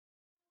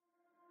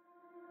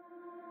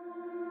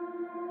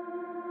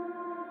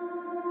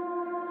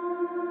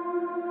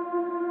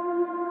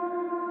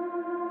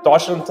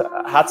Deutschland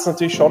hat es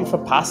natürlich schon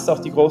verpasst, auch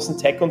die großen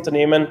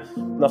Tech-Unternehmen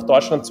nach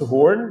Deutschland zu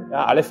holen.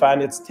 Ja, alle feiern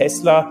jetzt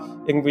Tesla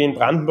irgendwie in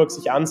Brandenburg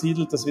sich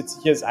ansiedelt. Das wird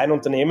sicher jetzt ein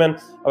Unternehmen.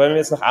 Aber wenn wir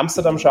jetzt nach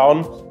Amsterdam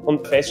schauen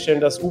und feststellen,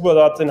 dass Uber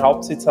dort den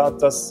Hauptsitz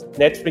hat, dass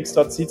Netflix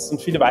dort sitzt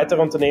und viele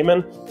weitere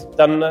Unternehmen,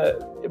 dann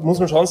muss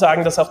man schon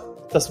sagen,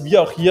 dass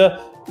wir auch hier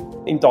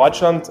in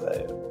Deutschland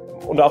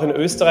und auch in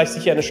Österreich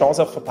sicher eine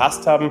Chance auch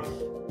verpasst haben,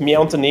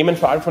 mehr Unternehmen,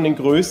 vor allem von den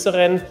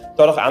größeren,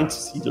 dort auch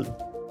anzusiedeln.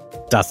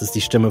 Das ist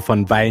die Stimme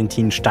von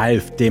Valentin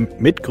Stalf, dem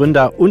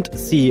Mitgründer und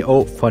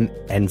CEO von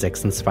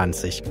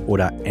N26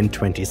 oder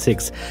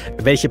N26.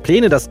 Welche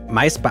Pläne das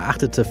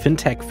meistbeachtete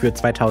Fintech für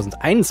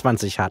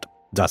 2021 hat,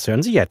 das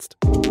hören Sie jetzt.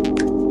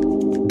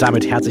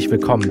 Damit herzlich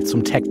willkommen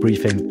zum Tech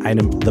Briefing,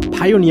 einem The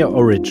Pioneer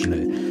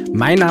Original.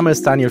 Mein Name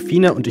ist Daniel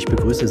Fiene und ich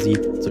begrüße Sie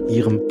zu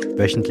Ihrem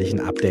wöchentlichen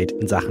Update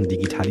in Sachen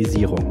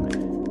Digitalisierung.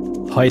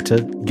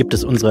 Heute gibt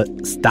es unsere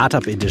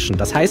Startup Edition.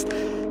 Das heißt,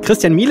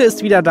 Christian Miele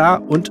ist wieder da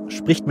und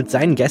spricht mit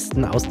seinen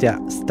Gästen aus der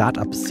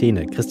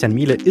Startup-Szene. Christian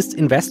Miele ist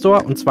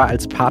Investor und zwar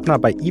als Partner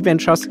bei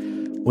eVentures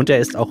und er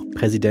ist auch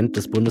Präsident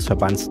des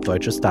Bundesverbands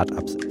Deutsche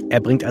Startups. Er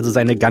bringt also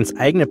seine ganz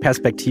eigene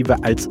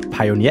Perspektive als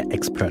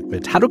Pioneer-Expert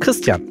mit. Hallo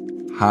Christian.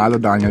 Hallo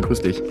Daniel,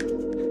 grüß dich.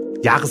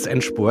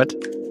 Jahresendspurt.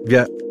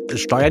 Wir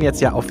steuern jetzt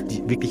ja auf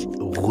die wirklich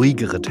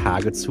ruhigere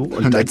Tage zu.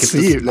 Und da gibt es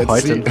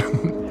heute...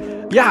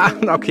 Ja,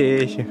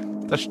 okay,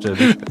 das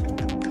stimmt.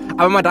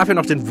 Aber man darf ja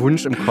noch den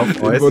Wunsch im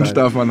Kopf äußern. Den Wunsch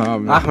darf man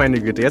haben. Ach meine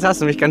Güte, jetzt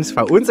hast du mich ganz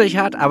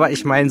verunsichert, aber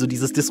ich meine, so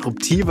dieses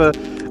Disruptive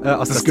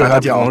aus der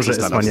Startup-Branche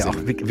ist man ja auch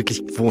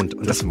wirklich gewohnt.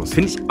 Und das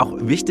finde ich auch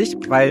wichtig,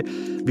 weil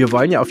wir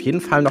wollen ja auf jeden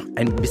Fall noch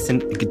ein bisschen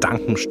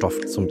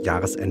Gedankenstoff zum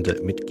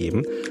Jahresende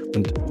mitgeben.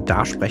 Und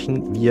da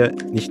sprechen wir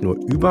nicht nur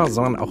über,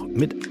 sondern auch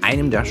mit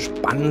einem der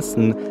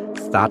spannendsten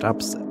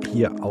Startups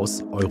hier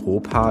aus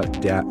Europa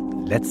der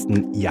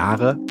letzten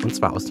Jahre, und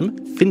zwar aus dem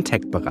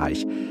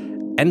Fintech-Bereich.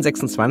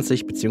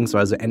 N26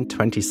 bzw.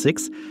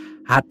 N26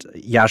 hat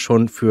ja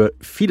schon für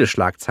viele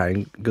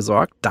Schlagzeilen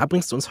gesorgt. Da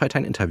bringst du uns heute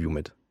ein Interview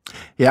mit.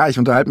 Ja, ich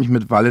unterhalte mich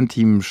mit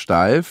Valentin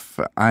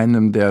Stalf,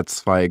 einem der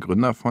zwei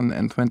Gründer von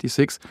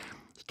N26.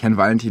 Ich kenne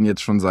Valentin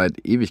jetzt schon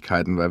seit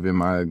Ewigkeiten, weil wir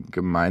mal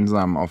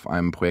gemeinsam auf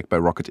einem Projekt bei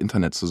Rocket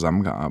Internet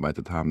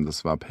zusammengearbeitet haben.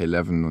 Das war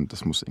Pay11 und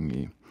das muss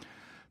irgendwie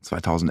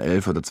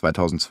 2011 oder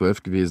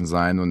 2012 gewesen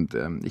sein. Und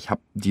ich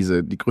habe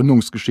die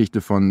Gründungsgeschichte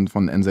von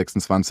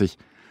N26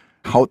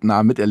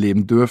 hautnah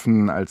miterleben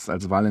dürfen, als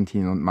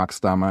Valentin und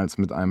Max damals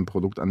mit einem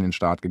Produkt an den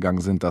Start gegangen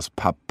sind, das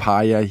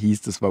Papaya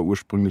hieß. Das war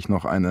ursprünglich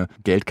noch eine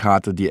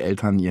Geldkarte, die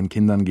Eltern ihren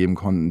Kindern geben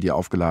konnten, die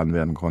aufgeladen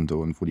werden konnte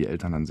und wo die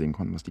Eltern dann sehen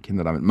konnten, was die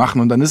Kinder damit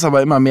machen. Und dann ist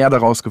aber immer mehr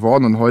daraus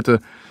geworden und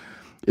heute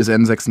ist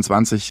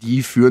N26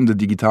 die führende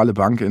digitale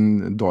Bank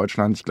in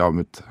Deutschland. Ich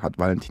glaube, hat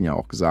Valentin ja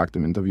auch gesagt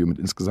im Interview, mit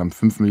insgesamt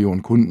 5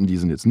 Millionen Kunden. Die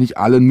sind jetzt nicht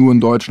alle nur in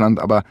Deutschland,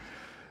 aber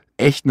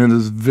echt eine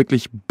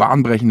wirklich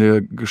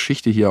bahnbrechende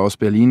Geschichte hier aus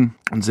Berlin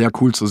und sehr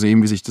cool zu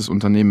sehen, wie sich das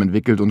Unternehmen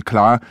entwickelt. Und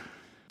klar,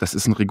 das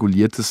ist ein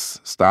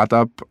reguliertes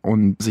Startup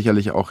und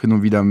sicherlich auch hin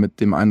und wieder mit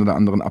dem einen oder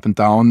anderen Up and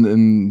Down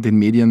in den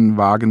Medien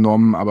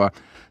wahrgenommen, aber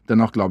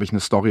dennoch, glaube ich,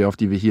 eine Story, auf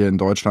die wir hier in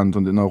Deutschland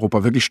und in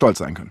Europa wirklich stolz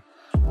sein können.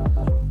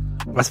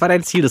 Was war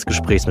dein Ziel des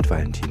Gesprächs mit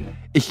Valentin?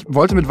 Ich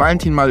wollte mit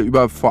Valentin mal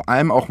über vor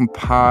allem auch ein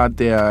paar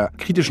der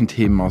kritischen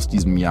Themen aus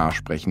diesem Jahr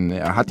sprechen.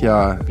 Er hat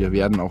ja, wir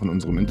werden auch in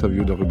unserem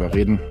Interview darüber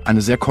reden,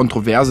 eine sehr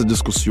kontroverse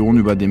Diskussion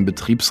über den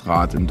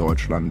Betriebsrat in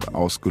Deutschland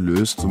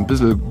ausgelöst. So ein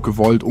bisschen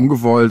gewollt,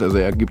 ungewollt. Also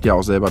er gibt ja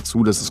auch selber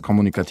zu, dass es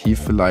kommunikativ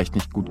vielleicht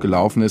nicht gut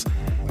gelaufen ist.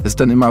 Es ist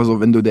dann immer so,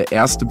 wenn du der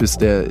Erste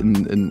bist, der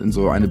in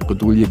so eine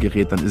Bredouille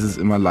gerät, dann ist es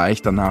immer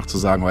leicht danach zu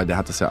sagen, weil der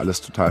hat das ja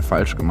alles total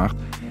falsch gemacht.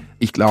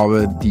 Ich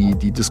glaube,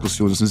 die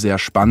Diskussion ist eine sehr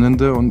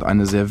spannende und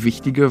eine sehr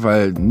wichtige,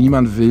 weil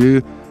niemand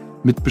will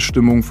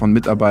Mitbestimmung von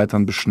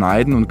Mitarbeitern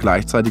beschneiden und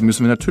gleichzeitig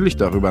müssen wir natürlich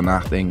darüber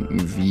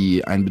nachdenken,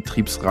 wie ein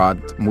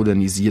Betriebsrat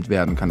modernisiert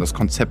werden kann. Das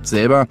Konzept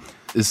selber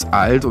ist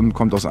alt und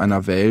kommt aus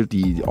einer Welt,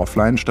 die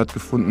offline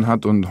stattgefunden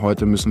hat und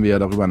heute müssen wir ja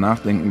darüber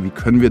nachdenken, wie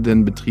können wir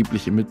denn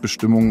betriebliche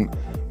Mitbestimmung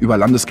über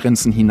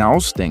Landesgrenzen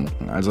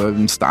hinausdenken. Also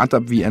ein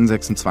Startup wie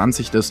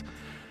N26, das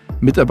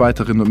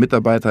Mitarbeiterinnen und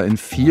Mitarbeiter in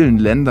vielen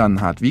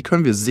Ländern hat. Wie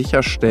können wir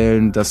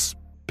sicherstellen, dass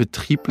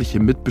betriebliche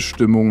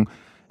Mitbestimmung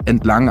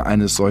entlang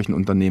eines solchen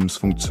Unternehmens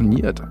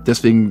funktioniert?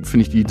 Deswegen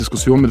finde ich die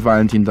Diskussion mit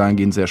Valentin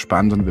dahingehend sehr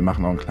spannend und wir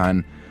machen auch einen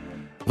kleinen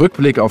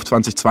Rückblick auf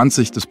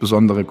 2020, das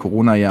besondere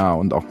Corona-Jahr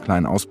und auch einen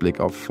kleinen Ausblick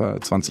auf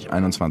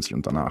 2021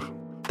 und danach.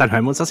 Dann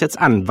hören wir uns das jetzt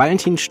an.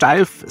 Valentin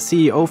Stalf,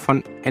 CEO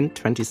von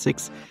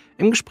N26,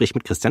 im Gespräch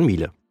mit Christian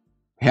Miele.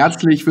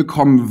 Herzlich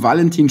willkommen,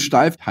 Valentin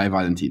Stalf. Hi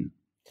Valentin.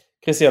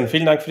 Christian,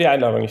 vielen Dank für die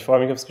Einladung. Ich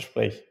freue mich aufs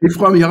Gespräch. Ich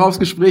freue mich auch aufs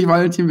Gespräch,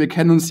 Valentin. Wir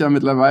kennen uns ja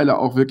mittlerweile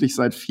auch wirklich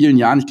seit vielen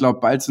Jahren. Ich glaube,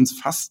 bald sind es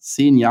fast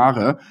 10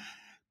 Jahre.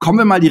 Kommen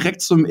wir mal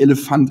direkt zum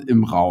Elefant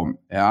im Raum.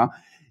 Ja.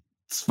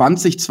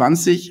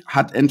 2020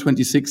 hat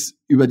N26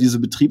 über diese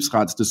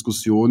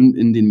Betriebsratsdiskussion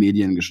in den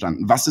Medien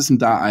gestanden. Was ist denn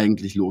da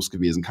eigentlich los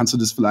gewesen? Kannst du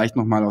das vielleicht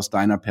noch mal aus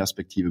deiner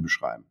Perspektive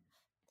beschreiben?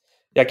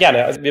 Ja,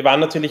 gerne. Also wir waren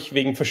natürlich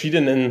wegen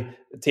verschiedenen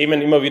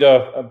Themen immer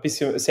wieder ein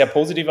bisschen sehr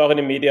positiv auch in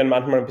den Medien,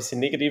 manchmal ein bisschen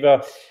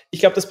negativer. Ich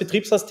glaube, das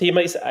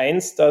Betriebsratsthema ist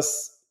eins,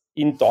 das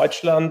in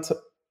Deutschland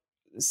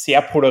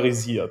sehr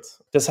polarisiert.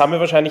 Das haben wir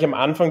wahrscheinlich am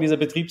Anfang dieser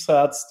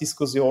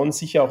Betriebsratsdiskussion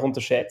sicher auch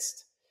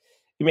unterschätzt.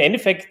 Im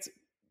Endeffekt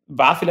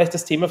war vielleicht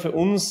das Thema für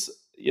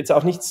uns jetzt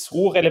auch nicht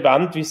so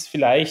relevant, wie es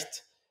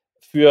vielleicht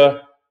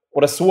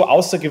oder so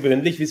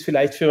außergewöhnlich, wie es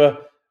vielleicht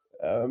für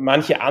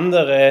manche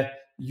andere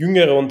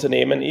jüngere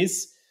Unternehmen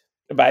ist,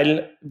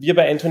 weil wir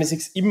bei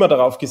N26 immer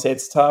darauf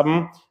gesetzt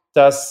haben,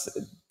 dass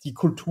die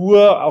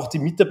Kultur, auch die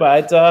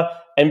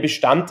Mitarbeiter ein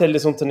Bestandteil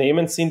des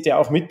Unternehmens sind, der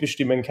auch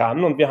mitbestimmen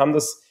kann. Und wir haben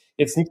das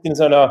jetzt nicht in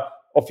so einer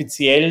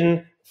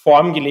offiziellen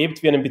Form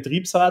gelebt wie einen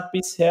Betriebsrat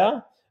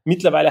bisher.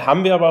 Mittlerweile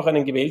haben wir aber auch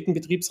einen gewählten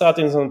Betriebsrat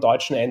in unseren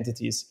deutschen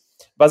Entities.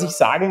 Was ich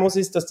sagen muss,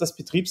 ist, dass das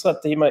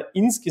Betriebsratthema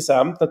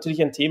insgesamt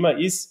natürlich ein Thema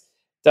ist,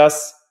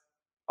 das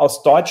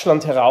aus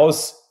Deutschland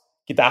heraus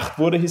gedacht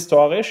wurde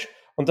historisch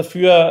und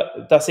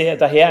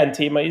daher ein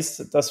Thema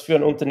ist, das für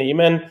ein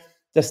Unternehmen,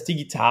 das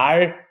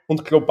digital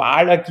und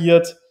global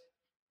agiert,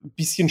 ein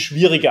bisschen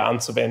schwieriger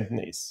anzuwenden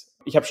ist.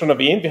 Ich habe schon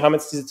erwähnt, wir haben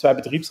jetzt diese 2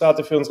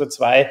 Betriebsräte für unsere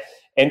 2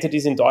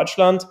 Entities in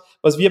Deutschland.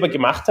 Was wir aber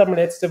gemacht haben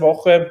letzte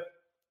Woche,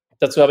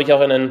 dazu habe ich auch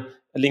einen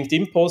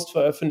LinkedIn-Post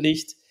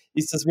veröffentlicht,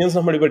 ist, dass wir uns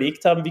nochmal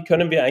überlegt haben, wie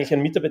können wir eigentlich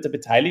ein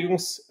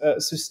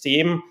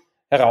Mitarbeiterbeteiligungssystem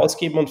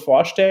herausgeben und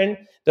vorstellen,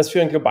 das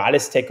für ein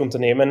globales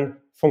Tech-Unternehmen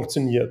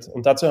funktioniert.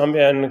 Und dazu haben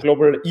wir ein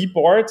Global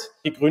E-Board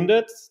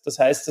gegründet. Das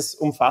heißt, das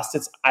umfasst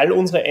jetzt all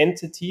unsere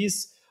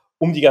Entities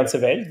um die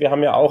ganze Welt. Wir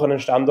haben ja auch einen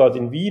Standort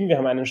in Wien, wir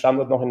haben einen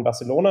Standort noch in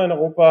Barcelona in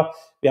Europa,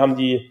 wir haben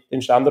die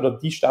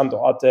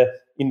Standorte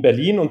in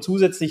Berlin und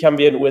zusätzlich haben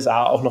wir in den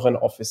USA auch noch ein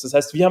Office. Das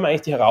heißt, wir haben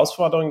eigentlich die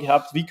Herausforderung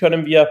gehabt, wie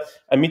können wir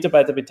ein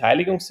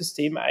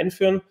Mitarbeiterbeteiligungssystem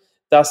einführen,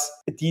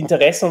 das die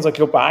Interessen unserer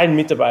globalen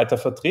Mitarbeiter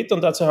vertritt.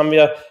 Und dazu haben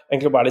wir ein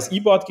globales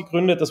E-Board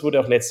gegründet. Das wurde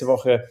auch letzte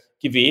Woche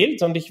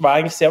gewählt. Und ich war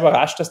eigentlich sehr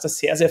überrascht, dass da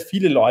sehr, sehr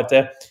viele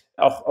Leute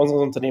auch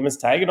unseres Unternehmens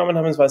teilgenommen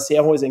haben. Es war ein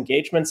sehr hohes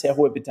Engagement, sehr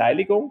hohe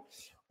Beteiligung.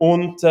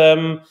 Und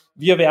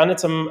wir werden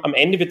jetzt am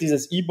Ende wird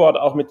dieses E-Board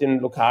auch mit den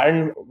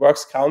lokalen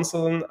Works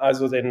Counciln,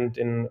 also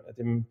dem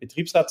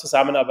Betriebsrat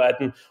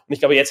zusammenarbeiten. Und ich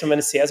glaube, jetzt haben wir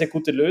eine sehr, sehr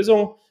gute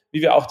Lösung,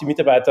 wie wir auch die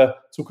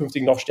Mitarbeiter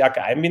zukünftig noch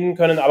stärker einbinden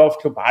können, aber auf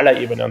globaler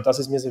Ebene. Und das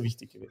ist mir sehr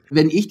wichtig gewesen.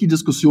 Wenn ich die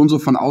Diskussion so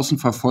von außen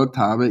verfolgt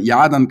habe,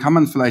 ja, dann kann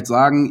man vielleicht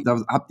sagen,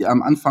 da habt ihr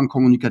am Anfang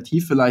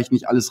kommunikativ vielleicht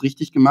nicht alles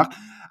richtig gemacht.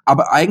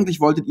 Aber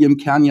eigentlich wolltet ihr im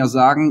Kern ja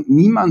sagen,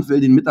 niemand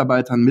will den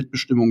Mitarbeitern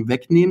Mitbestimmung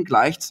wegnehmen.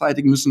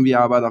 Gleichzeitig müssen wir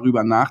aber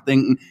darüber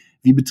nachdenken,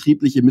 wie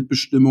betriebliche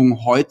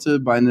Mitbestimmung heute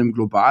bei einem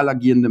global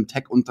agierenden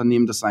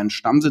Tech-Unternehmen, das seinen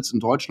Stammsitz in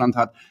Deutschland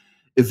hat,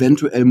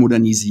 eventuell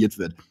modernisiert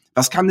wird.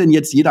 Was kann denn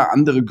jetzt jeder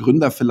andere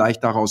Gründer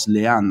vielleicht daraus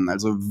lernen?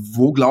 Also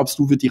wo glaubst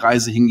du, wird die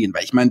Reise hingehen?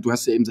 Weil ich meine, du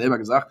hast ja eben selber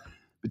gesagt,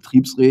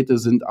 Betriebsräte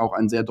sind auch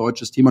ein sehr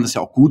deutsches Thema. Das ist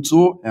ja auch gut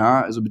so.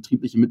 Ja, also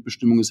betriebliche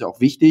Mitbestimmung ist ja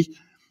auch wichtig.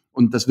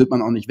 Und das wird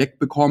man auch nicht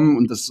wegbekommen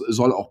und das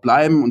soll auch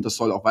bleiben und das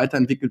soll auch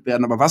weiterentwickelt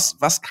werden. Aber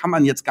was kann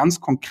man jetzt ganz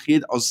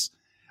konkret aus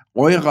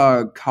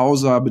eurer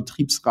Causa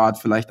Betriebsrat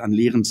vielleicht an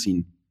Lehren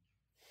ziehen?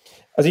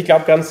 Also ich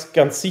glaube, ganz,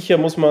 ganz sicher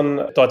muss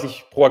man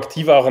deutlich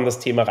proaktiver auch an das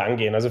Thema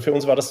rangehen. Also für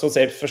uns war das so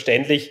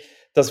selbstverständlich,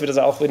 dass wir das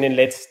auch in den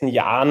letzten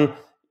Jahren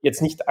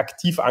jetzt nicht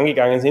aktiv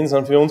angegangen sind,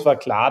 sondern für uns war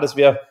klar, dass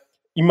wir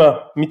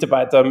immer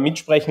Mitarbeiter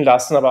mitsprechen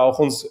lassen, aber auch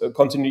uns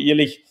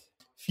kontinuierlich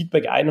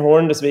Feedback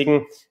einholen.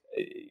 Deswegen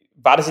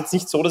war das jetzt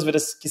nicht so, dass wir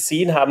das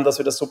gesehen haben, dass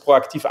wir das so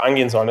proaktiv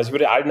angehen sollen. Also ich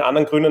würde allen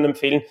anderen Gründern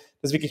empfehlen,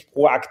 das wirklich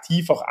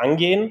proaktiv auch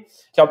angehen.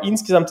 Ich glaube,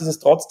 insgesamt ist es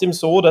trotzdem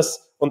so,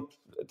 und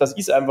das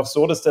ist einfach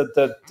so, dass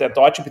der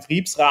deutsche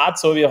Betriebsrat,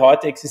 so wie er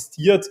heute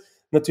existiert,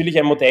 natürlich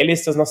ein Modell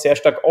ist, das noch sehr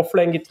stark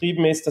offline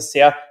getrieben ist, das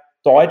sehr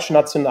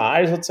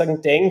deutsch-national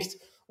sozusagen denkt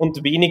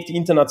und wenig die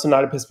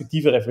internationale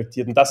Perspektive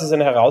reflektiert. Und das ist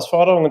eine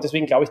Herausforderung und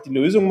deswegen glaube ich, die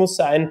Lösung muss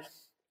sein,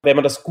 wenn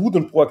man das gut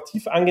und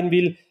proaktiv angehen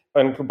will,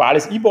 ein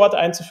globales E-Board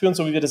einzuführen,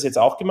 so wie wir das jetzt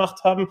auch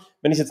gemacht haben.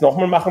 Wenn ich es jetzt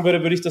nochmal machen würde,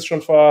 hätte ich das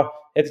schon vor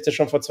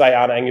 2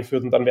 Jahren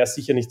eingeführt und dann wäre es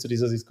sicher nicht zu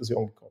dieser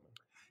Diskussion gekommen.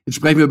 Jetzt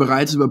sprechen wir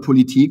bereits über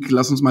Politik.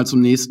 Lass uns mal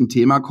zum nächsten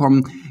Thema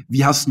kommen.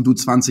 Wie hast du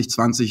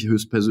 2020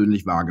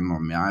 höchstpersönlich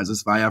wahrgenommen? Ja, also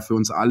es war ja für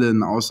uns alle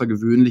ein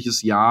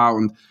außergewöhnliches Jahr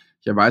und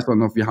ich weiß auch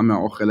noch, wir haben ja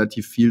auch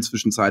relativ viel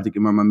zwischenzeitlich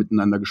immer mal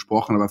miteinander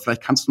gesprochen, aber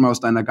vielleicht kannst du mal aus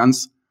deiner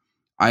ganz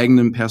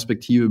eigenen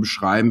Perspektive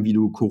beschreiben, wie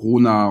du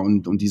Corona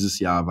und dieses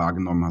Jahr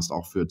wahrgenommen hast,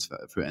 auch für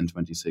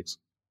N26.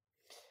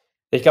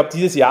 Ich glaube,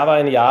 dieses Jahr war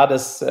ein Jahr,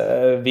 das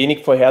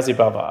wenig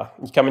vorhersehbar war.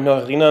 Ich kann mich noch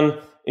erinnern,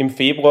 im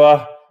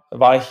Februar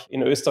war ich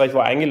in Österreich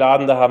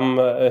eingeladen, da haben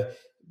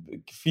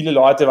viele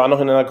Leute waren noch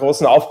in einer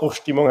großen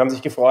Aufbruchsstimmung, haben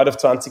sich gefreut auf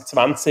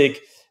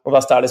 2020 und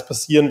was da alles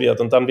passieren wird.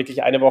 Und dann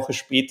wirklich eine Woche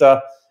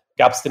später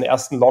gab es den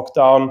ersten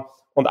Lockdown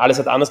und alles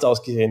hat anders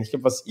ausgesehen. Ich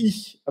glaube, was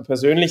ich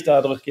persönlich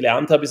dadurch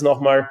gelernt habe, ist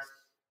nochmal,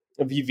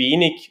 wie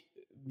wenig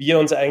wir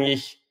uns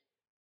eigentlich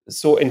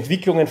so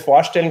Entwicklungen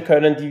vorstellen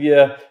können, die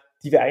wir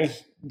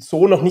eigentlich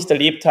so noch nicht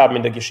erlebt haben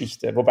in der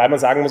Geschichte. Wobei man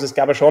sagen muss, es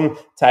gab ja schon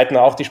Zeiten,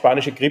 auch die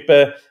spanische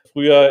Grippe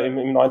früher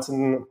im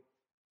 19.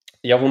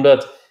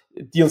 Jahrhundert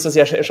die uns das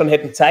ja schon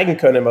hätten zeigen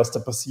können, was da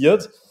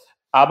passiert.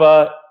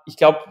 Aber ich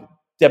glaube,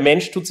 der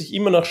Mensch tut sich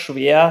immer noch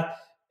schwer,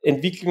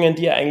 Entwicklungen,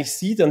 die er eigentlich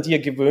sieht, an die er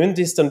gewöhnt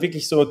ist, dann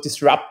wirklich so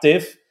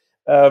disruptive,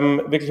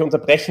 wirklich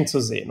unterbrechen zu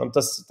sehen. Und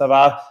da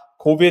war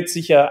Covid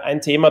sicher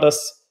ein Thema,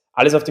 das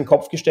alles auf den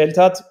Kopf gestellt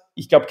hat.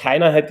 Ich glaube,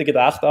 keiner hätte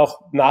gedacht,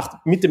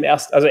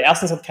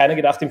 erstens hat keiner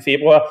gedacht im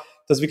Februar,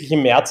 dass wirklich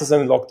im März es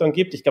einen Lockdown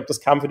gibt. Ich glaube, das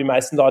kam für die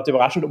meisten Leute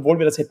überraschend, obwohl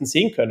wir das hätten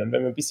sehen können.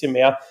 Wenn wir ein bisschen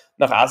mehr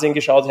nach Asien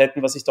geschaut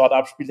hätten, was sich dort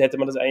abspielt, hätte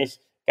man das eigentlich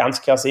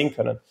ganz klar sehen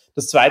können.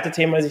 Das zweite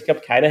Thema ist, ich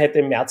glaube, keiner hätte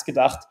im März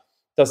gedacht,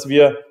 dass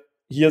wir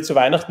hier zu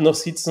Weihnachten noch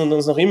sitzen und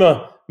uns noch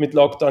immer mit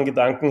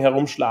Lockdown-Gedanken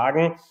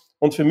herumschlagen.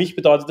 Und für mich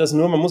bedeutet das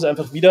nur, man muss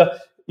einfach wieder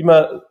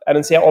immer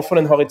einen sehr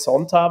offenen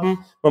Horizont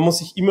haben. Man muss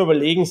sich immer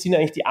überlegen, sind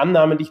eigentlich die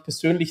Annahmen, die ich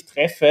persönlich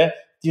treffe,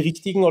 die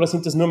richtigen oder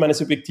sind das nur meine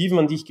subjektiven,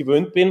 an die ich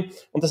gewöhnt bin?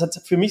 Und das hat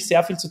für mich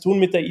sehr viel zu tun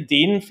mit der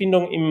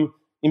Ideenfindung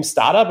im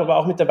Startup, aber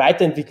auch mit der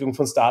Weiterentwicklung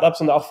von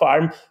Startups und auch vor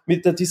allem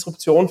mit der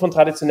Disruption von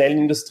traditionellen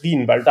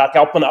Industrien, weil da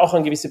glaubt man auch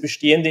an gewisse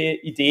bestehende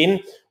Ideen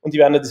und die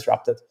werden dann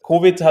disrupted.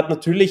 Covid hat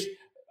natürlich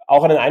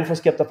auch einen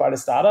Einfluss gehabt auf alle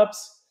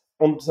Startups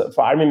und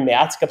vor allem im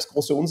März gab es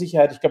große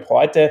Unsicherheit. Ich glaube,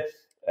 heute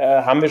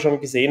haben wir schon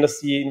gesehen, dass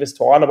die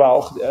Investoren, aber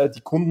auch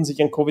die Kunden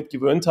sich an Covid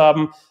gewöhnt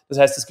haben. Das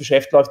heißt, das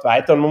Geschäft läuft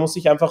weiter und man muss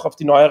sich einfach auf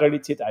die neue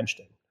Realität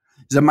einstellen.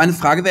 Meine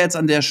Frage wäre jetzt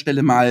an der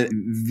Stelle mal,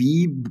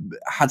 wie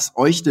hat es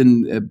euch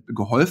denn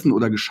geholfen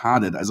oder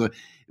geschadet? Also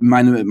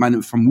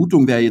meine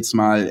Vermutung wäre jetzt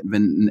mal,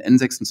 wenn ein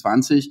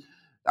N26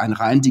 ein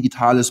rein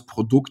digitales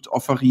Produkt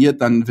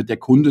offeriert, dann wird der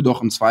Kunde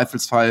doch im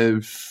Zweifelsfall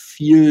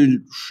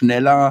viel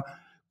schneller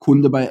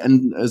Kunde bei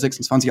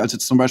N26 als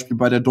jetzt zum Beispiel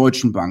bei der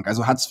Deutschen Bank.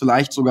 Also hat es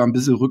vielleicht sogar ein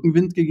bisschen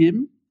Rückenwind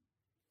gegeben?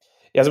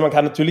 Ja, also man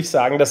kann natürlich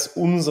sagen, dass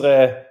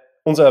unser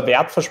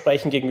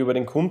Wertversprechen gegenüber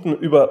den Kunden,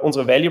 über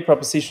unsere Value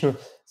Proposition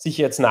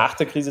sicher jetzt nach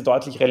der Krise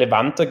deutlich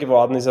relevanter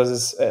geworden ist, als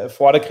es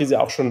vor der Krise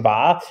auch schon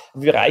war.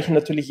 Wir erreichen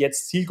natürlich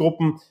jetzt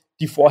Zielgruppen,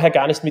 die vorher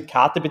gar nicht mit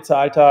Karte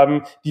bezahlt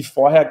haben, die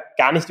vorher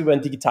gar nicht über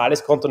ein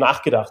digitales Konto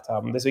nachgedacht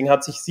haben. Deswegen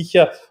hat sich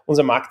sicher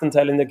unser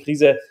Marktanteil in der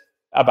Krise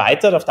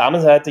erweitert. Auf der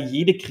anderen Seite,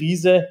 jede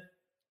Krise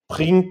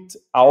bringt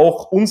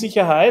auch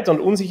Unsicherheit und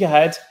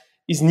Unsicherheit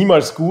ist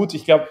niemals gut.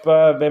 Ich glaube,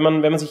 wenn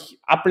man sich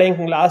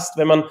ablenken lässt,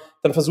 wenn man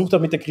dann versucht, auch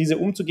mit der Krise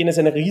umzugehen, ist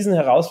eine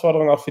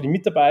Riesenherausforderung auch für die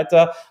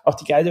Mitarbeiter, auch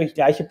die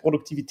gleiche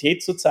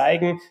Produktivität zu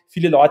zeigen.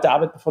 Viele Leute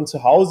arbeiten von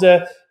zu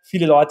Hause,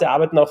 viele Leute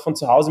arbeiten auch von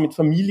zu Hause mit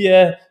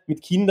Familie,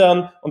 mit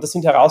Kindern und das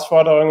sind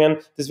Herausforderungen.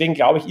 Deswegen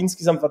glaube ich,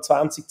 insgesamt war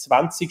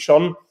 2020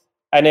 schon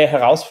eine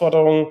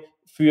Herausforderung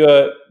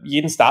für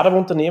jeden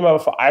Startup-Unternehmer, aber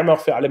vor allem auch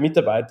für alle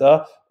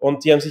Mitarbeiter.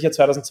 Und die haben sicher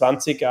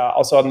 2020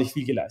 außerordentlich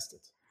viel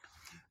geleistet.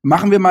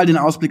 Machen wir mal den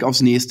Ausblick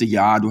aufs nächste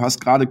Jahr. Du hast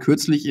gerade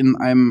kürzlich in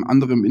einem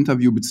anderen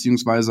Interview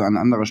beziehungsweise an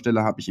anderer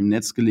Stelle habe ich im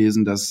Netz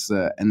gelesen, dass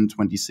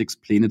N26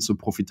 Pläne zur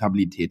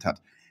Profitabilität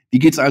hat. Wie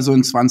geht's also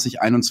in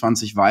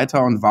 2021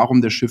 weiter und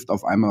warum der Shift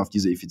auf einmal auf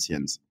diese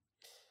Effizienz?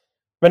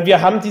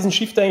 Wir haben diesen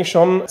Shift eigentlich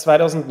schon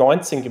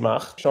 2019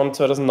 gemacht. Schon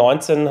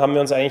 2019 haben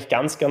wir uns eigentlich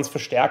ganz, ganz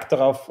verstärkt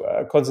darauf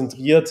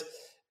konzentriert,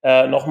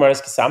 nochmal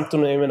als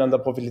Gesamtunternehmen an der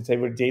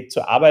Profitabilität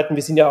zu arbeiten.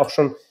 Wir sind ja auch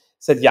schon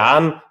seit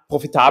Jahren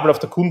profitabel auf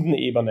der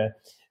Kundenebene.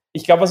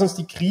 Ich glaube, was uns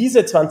die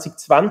Krise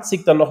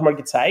 2020 dann nochmal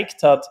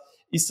gezeigt hat,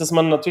 ist, dass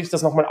man natürlich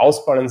das nochmal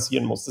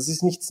ausbalancieren muss. Das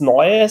ist nichts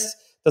Neues.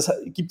 Das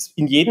gibt es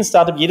in jedem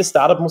Startup. Jedes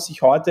Startup muss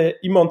sich heute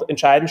immer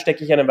entscheiden,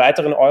 stecke ich einen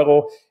weiteren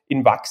Euro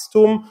in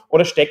Wachstum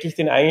oder stecke ich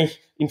den eigentlich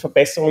in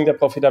Verbesserung der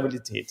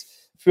Profitabilität.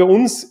 Für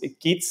uns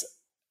geht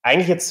es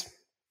eigentlich jetzt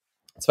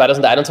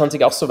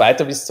 2021 auch so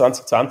weiter, wie es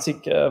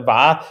 2020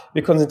 war.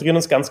 Wir konzentrieren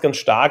uns ganz, ganz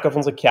stark auf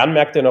unsere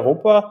Kernmärkte in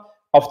Europa,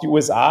 auf die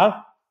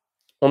USA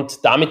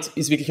und damit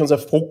ist wirklich unser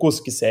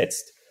Fokus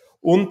gesetzt.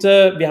 Und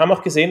wir haben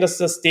auch gesehen, dass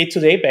das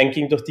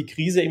Day-to-Day-Banking durch die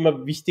Krise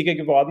immer wichtiger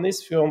geworden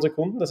ist für unsere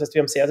Kunden. Das heißt,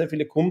 wir haben sehr, sehr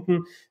viele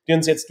Kunden, die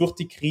uns jetzt durch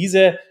die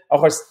Krise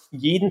auch als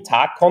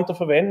Jeden-Tag-Konto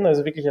verwenden,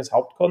 also wirklich als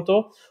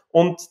Hauptkonto.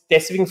 Und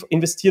deswegen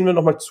investieren wir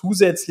nochmal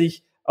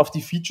zusätzlich auf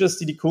die Features,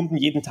 die die Kunden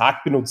jeden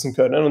Tag benutzen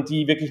können und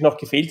die wirklich noch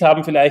gefehlt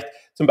haben. Vielleicht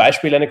zum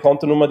Beispiel eine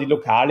Kontonummer, die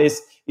lokal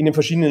ist in den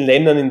verschiedenen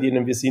Ländern, in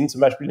denen wir sind,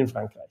 zum Beispiel in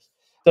Frankreich.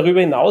 Darüber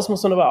hinaus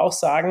muss man aber auch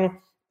sagen,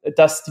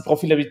 dass die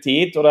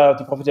Profitabilität oder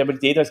die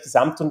Profitabilität als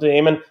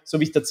Gesamtunternehmen, so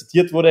wie ich da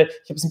zitiert wurde,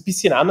 ich habe es ein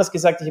bisschen anders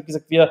gesagt. Ich habe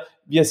gesagt,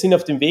 wir sind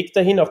auf dem Weg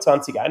dahin, auf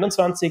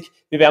 2021.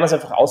 Wir werden es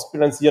einfach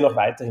ausbalancieren auch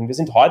weiterhin. Wir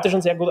sind heute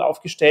schon sehr gut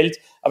aufgestellt,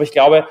 aber ich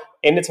glaube,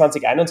 Ende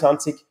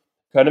 2021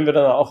 können wir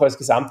dann auch als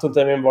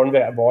Gesamtunternehmen,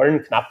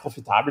 wollen knapp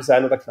profitabel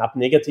sein oder knapp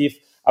negativ.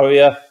 Aber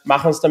wir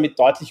machen uns damit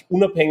deutlich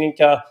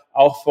unabhängiger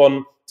auch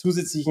von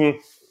zusätzlichen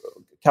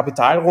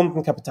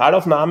Kapitalrunden,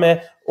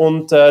 Kapitalaufnahme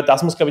und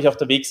das muss, glaube ich, auch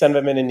der Weg sein,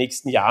 wenn wir in den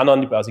nächsten Jahren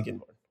an die Börse gehen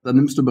wollen. Da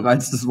nimmst du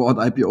bereits das Wort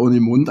IPO in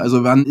den Mund.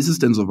 Also wann ist es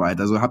denn soweit?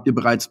 Also habt ihr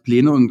bereits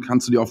Pläne und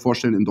kannst du dir auch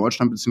vorstellen, in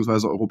Deutschland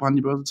bzw. Europa an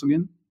die Börse zu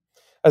gehen?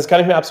 Also das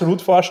kann ich mir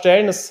absolut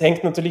vorstellen. Das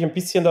hängt natürlich ein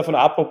bisschen davon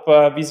ab,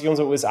 wie sich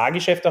unser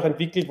USA-Geschäft auch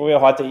entwickelt, wo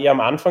wir heute eher am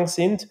Anfang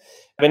sind.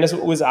 Wenn das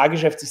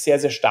USA-Geschäft sich sehr,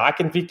 sehr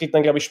stark entwickelt,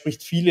 dann glaube ich,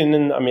 spricht viel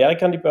in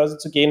Amerika an die Börse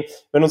zu gehen.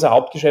 Wenn unser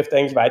Hauptgeschäft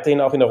eigentlich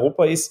weiterhin auch in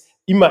Europa ist,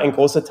 immer ein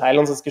großer Teil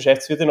unseres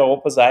Geschäfts wird in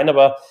Europa sein,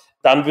 aber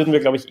dann würden wir,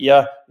 glaube ich,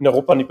 eher in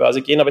Europa an die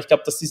Börse gehen. Aber ich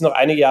glaube, das ist noch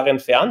einige Jahre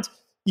entfernt.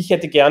 Ich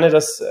hätte gerne,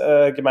 dass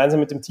gemeinsam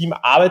mit dem Team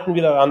arbeiten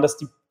wir daran, dass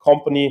die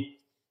Company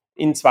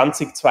in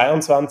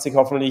 2022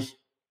 hoffentlich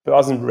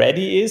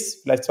börsenready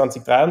ist, vielleicht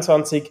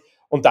 2023.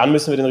 Und dann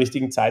müssen wir den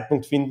richtigen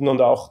Zeitpunkt finden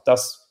und auch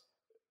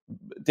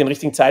den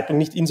richtigen Zeitpunkt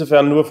nicht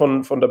insofern nur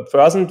von der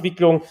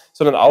Börsenentwicklung,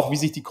 sondern auch, wie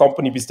sich die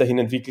Company bis dahin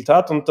entwickelt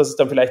hat. Und das ist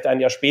dann vielleicht ein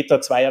Jahr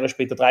später, 2 Jahre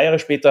später, 3 Jahre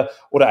später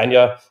oder ein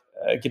Jahr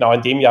genau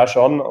in dem Jahr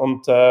schon.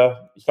 Und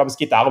ich glaube, es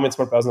geht darum, jetzt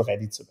mal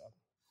börsenready zu werden.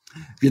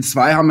 Wir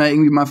zwei haben ja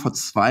irgendwie mal vor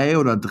 2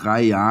 oder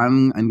 3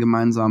 Jahren einen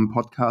gemeinsamen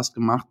Podcast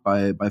gemacht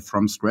bei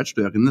From Scratch.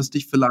 Du erinnerst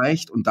dich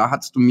vielleicht. Und da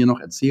hast du mir noch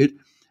erzählt,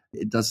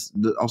 dass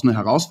auch so eine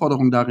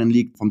Herausforderung darin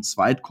liegt, vom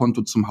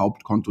Zweitkonto zum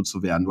Hauptkonto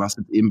zu werden. Du hast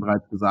jetzt eben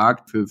bereits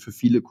gesagt, für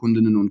viele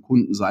Kundinnen und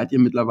Kunden seid ihr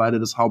mittlerweile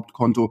das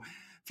Hauptkonto.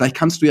 Vielleicht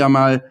kannst du ja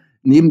mal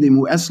neben dem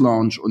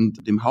US-Launch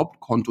und dem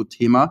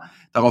Hauptkonto-Thema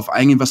darauf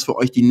eingehen, was für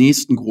euch die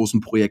nächsten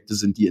großen Projekte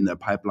sind, die ihr in der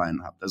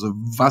Pipeline habt. Also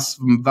was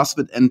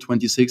wird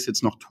N26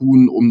 jetzt noch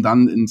tun, um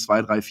dann in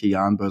 2, 3, 4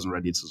 Jahren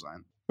börsenready zu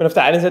sein? Und auf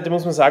der einen Seite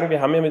muss man sagen,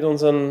 wir haben ja mit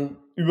unseren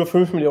über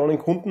 5 Millionen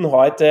Kunden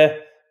heute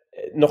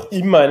noch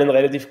immer einen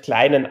relativ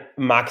kleinen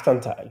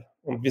Marktanteil.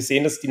 Und wir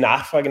sehen, dass die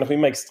Nachfrage noch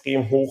immer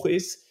extrem hoch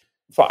ist,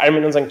 vor allem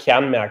in unseren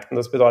Kernmärkten.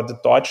 Das bedeutet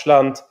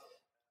Deutschland,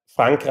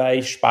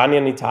 Frankreich,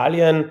 Spanien,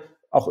 Italien,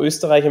 auch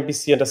Österreich ein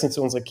bisschen. Das sind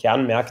so unsere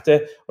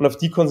Kernmärkte. Und auf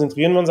die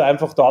konzentrieren wir uns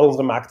einfach, dort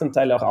unsere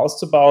Marktanteile auch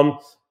auszubauen.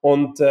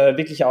 Und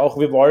wirklich auch,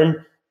 wir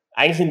wollen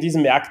eigentlich in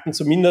diesen Märkten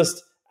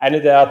zumindest eine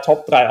der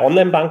Top 3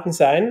 Online-Banken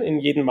sein in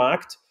jedem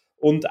Markt.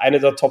 Und eine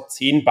der Top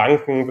 10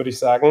 Banken, würde ich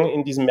sagen,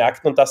 in diesen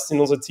Märkten. Und das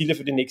sind unsere Ziele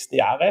für die nächsten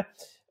Jahre.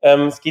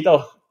 Es geht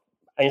auch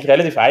eigentlich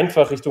relativ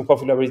einfach Richtung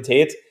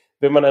Profitabilität.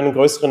 Wenn man einen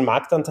größeren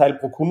Marktanteil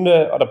pro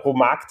Kunde oder pro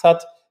Markt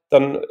hat,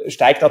 dann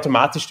steigt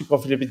automatisch die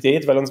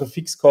Profitabilität, weil unsere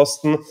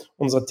Fixkosten,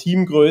 unsere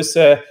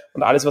Teamgröße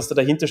und alles, was da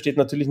dahinter steht,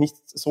 natürlich nicht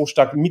so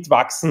stark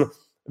mitwachsen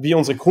wie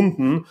unsere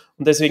Kunden.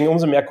 Und deswegen,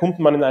 umso mehr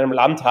Kunden man in einem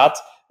Land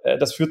hat,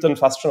 das führt dann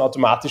fast schon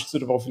automatisch zu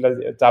der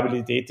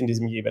Profitabilität in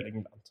diesem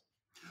jeweiligen Land.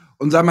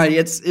 Und sag mal,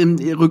 jetzt in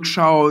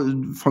Rückschau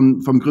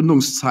vom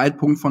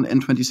Gründungszeitpunkt von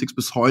N26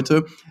 bis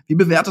heute, wie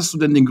bewertest du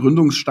denn den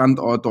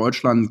Gründungsstandort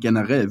Deutschland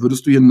generell?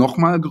 Würdest du hier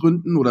nochmal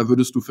gründen oder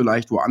würdest du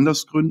vielleicht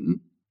woanders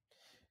gründen?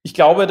 Ich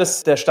glaube,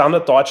 dass der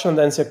Standort Deutschland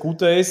ein sehr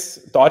guter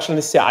ist. Deutschland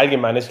ist sehr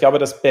allgemein. Ich glaube,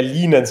 dass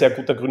Berlin ein sehr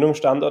guter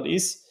Gründungsstandort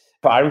ist.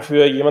 Vor allem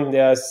für jemanden,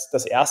 der es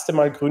das erste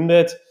Mal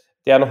gründet,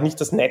 der noch nicht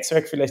das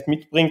Netzwerk vielleicht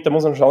mitbringt. Da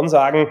muss man schon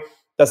sagen,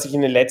 dass sich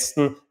in den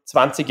letzten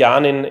 20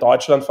 Jahren in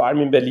Deutschland, vor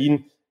allem in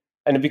Berlin,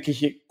 eine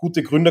wirklich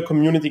gute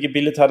Gründer-Community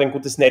gebildet hat, ein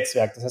gutes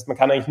Netzwerk. Das heißt, man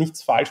kann eigentlich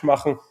nichts falsch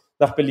machen,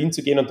 nach Berlin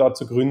zu gehen und dort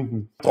zu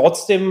gründen.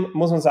 Trotzdem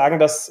muss man sagen,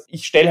 dass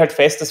ich stelle halt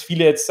fest, dass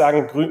viele jetzt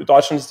sagen,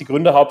 Deutschland ist die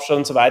Gründerhauptstadt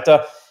und so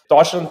weiter.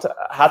 Deutschland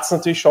hat es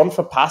natürlich schon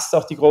verpasst,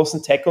 auch die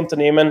großen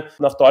Tech-Unternehmen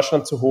nach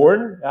Deutschland zu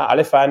holen. Ja,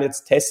 alle feiern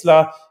jetzt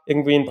Tesla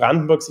irgendwie in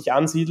Brandenburg sich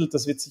ansiedelt.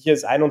 Das wird sicher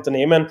jetzt ein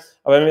Unternehmen.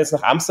 Aber wenn wir jetzt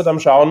nach Amsterdam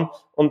schauen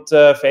und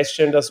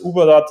feststellen, dass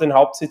Uber dort den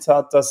Hauptsitz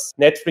hat, dass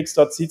Netflix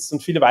dort sitzt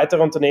und viele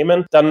weitere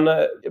Unternehmen, dann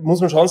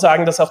muss man schon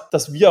sagen,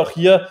 dass wir auch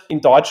hier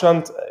in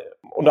Deutschland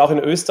und auch in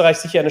Österreich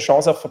sicher eine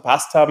Chance auch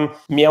verpasst haben,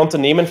 mehr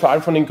Unternehmen, vor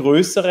allem von den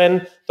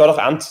größeren, dort auch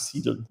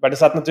anzusiedeln. Weil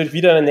das hat natürlich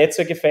wieder einen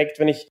Netzwerkeffekt,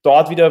 wenn ich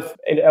dort wieder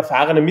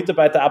erfahrene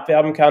Mitarbeiter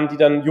abwerben kann, die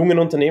dann jungen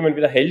Unternehmen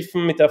wieder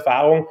helfen mit der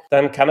Erfahrung,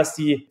 dann kann es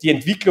die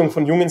Entwicklung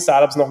von jungen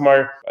Startups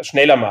nochmal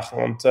schneller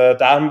machen. Und da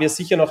haben wir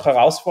sicher noch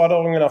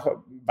Herausforderungen, auch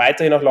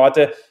weiterhin auch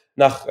Leute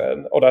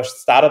oder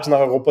Startups nach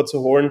Europa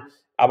zu holen,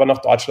 aber nach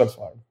Deutschland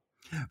vor allem.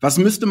 Was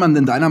müsste man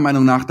denn deiner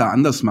Meinung nach da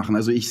anders machen?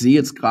 Also ich sehe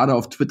jetzt gerade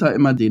auf Twitter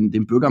immer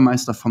den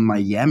Bürgermeister von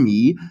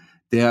Miami,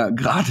 der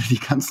gerade die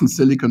ganzen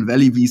Silicon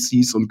Valley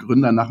VCs und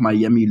Gründer nach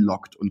Miami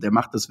lockt. Und der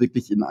macht das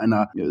wirklich in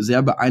einer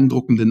sehr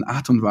beeindruckenden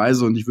Art und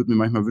Weise. Und ich würde mir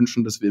manchmal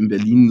wünschen, dass wir in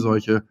Berlin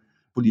solche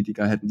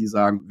Politiker hätten, die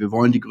sagen, wir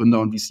wollen die Gründer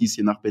und VCs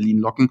hier nach Berlin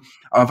locken.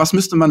 Aber was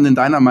müsste man denn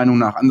deiner Meinung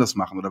nach anders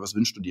machen oder was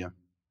wünschst du dir?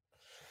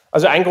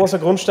 Also ein großer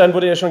Grundstein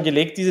wurde ja schon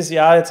gelegt dieses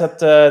Jahr. Jetzt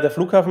hat der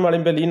Flughafen mal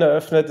in Berlin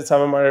eröffnet. Jetzt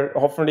haben wir mal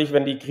hoffentlich,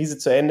 wenn die Krise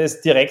zu Ende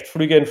ist,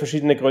 Direktflüge in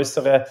verschiedene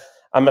größere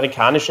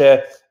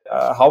amerikanische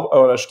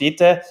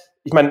Städte.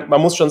 Ich meine, man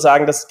muss schon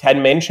sagen, dass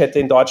kein Mensch hätte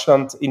in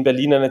Deutschland, in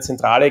Berlin eine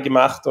Zentrale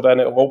gemacht oder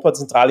eine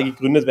Europazentrale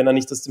gegründet, wenn er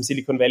nicht aus dem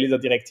Silicon Valley da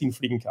direkt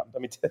hinfliegen kann.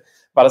 Damit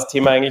war das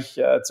Thema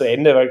eigentlich zu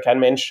Ende, weil kein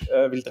Mensch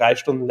will 3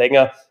 Stunden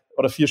länger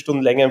oder 4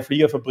 Stunden länger im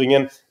Flieger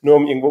verbringen, nur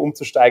um irgendwo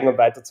umzusteigen und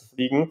weiter zu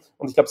fliegen.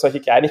 Und ich glaube, solche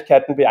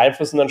Kleinigkeiten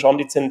beeinflussen dann schon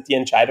die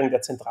Entscheidung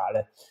der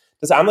Zentrale.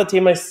 Das andere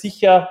Thema ist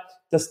sicher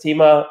das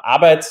Thema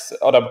Arbeits-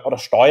 oder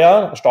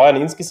Steuern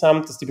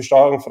insgesamt, dass die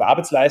Besteuerung von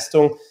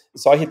Arbeitsleistung,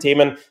 solche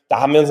Themen, da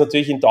haben wir uns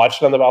natürlich in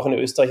Deutschland, aber auch in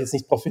Österreich jetzt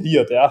nicht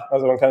profiliert. Ja?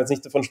 Also man kann jetzt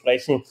nicht davon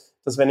sprechen,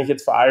 dass wenn ich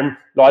jetzt vor allem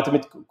Leute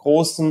mit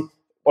großen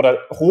oder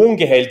hohen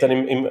Gehältern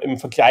im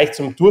Vergleich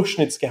zum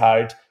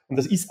Durchschnittsgehalt, und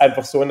das ist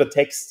einfach so in der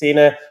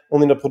Tech-Szene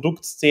und in der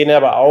Produktszene,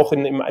 aber auch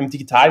im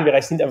digitalen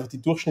Bereich sind einfach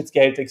die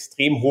Durchschnittsgehälter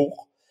extrem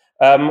hoch.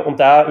 Und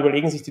da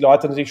überlegen sich die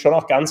Leute natürlich schon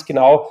auch ganz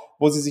genau,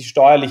 wo sie sich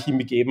steuerlich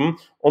hinbegeben.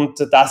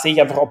 Und da sehe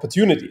ich einfach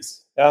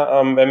Opportunities.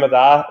 Ja, wenn man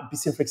da ein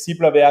bisschen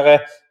flexibler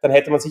wäre, dann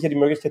hätte man sicher die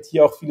Möglichkeit,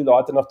 hier auch viele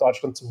Leute nach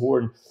Deutschland zu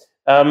holen.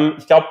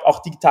 Ich glaube,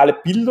 auch digitale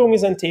Bildung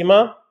ist ein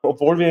Thema.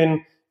 Obwohl wir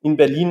in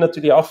Berlin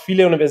natürlich auch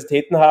viele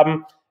Universitäten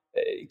haben,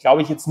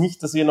 glaube ich jetzt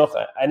nicht, dass wir noch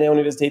eine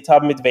Universität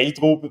haben mit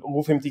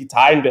Weltruf im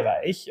digitalen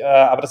Bereich.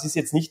 Aber das ist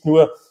jetzt nicht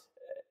nur,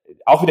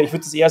 auch wieder, ich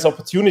würde das eher als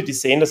Opportunity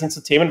sehen. Das sind so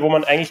Themen, wo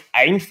man eigentlich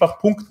einfach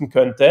punkten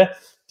könnte,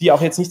 die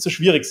auch jetzt nicht so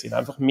schwierig sind.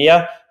 Einfach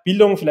mehr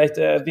Bildung, vielleicht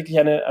wirklich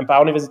ein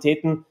paar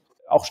Universitäten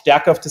auch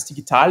stärker auf das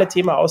digitale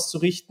Thema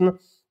auszurichten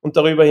und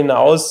darüber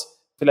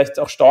hinaus vielleicht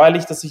auch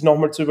steuerlich, das sich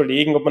nochmal zu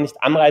überlegen, ob man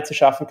nicht Anreize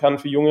schaffen kann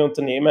für junge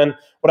Unternehmen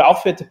oder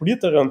auch für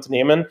etabliertere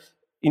Unternehmen,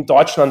 in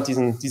Deutschland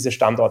diese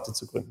Standorte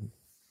zu gründen.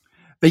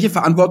 Welche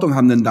Verantwortung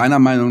haben denn deiner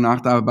Meinung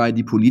nach dabei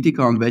die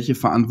Politiker und welche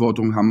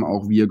Verantwortung haben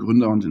auch wir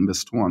Gründer und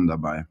Investoren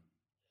dabei?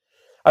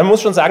 Aber man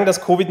muss schon sagen,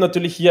 dass Covid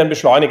natürlich hier ein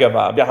Beschleuniger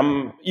war. Wir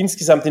haben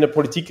insgesamt in der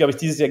Politik, glaube ich,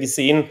 dieses Jahr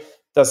gesehen,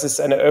 dass es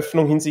eine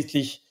Öffnung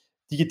hinsichtlich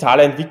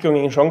digitaler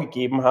Entwicklungen schon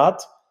gegeben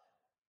hat.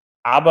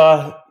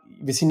 Aber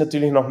wir sind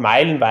natürlich noch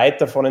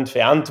meilenweit davon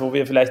entfernt, wo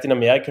wir vielleicht in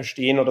Amerika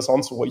stehen oder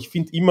sonst wo. Ich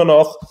finde immer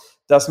noch,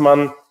 dass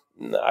man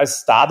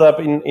als Startup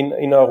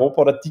in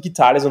Europa oder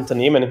digitales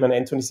Unternehmen, ich meine,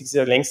 N26 ist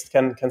ja längst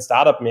kein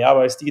Startup mehr,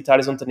 aber als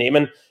digitales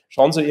Unternehmen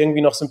schon so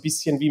irgendwie noch so ein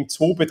bisschen wie im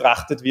Zoo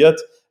betrachtet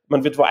wird.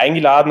 Man wird wo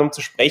eingeladen, um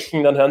zu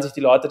sprechen, dann hören sich die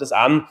Leute das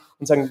an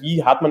und sagen,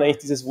 wie hat man eigentlich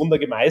dieses Wunder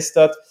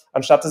gemeistert,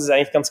 anstatt dass es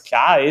eigentlich ganz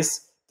klar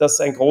ist,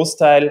 dass ein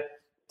Großteil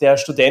der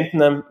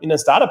Studenten in ein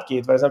Startup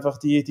geht, weil es einfach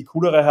die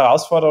coolere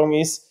Herausforderung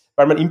ist,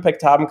 weil man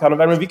Impact haben kann und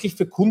weil man wirklich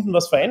für Kunden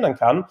was verändern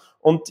kann.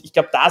 Und ich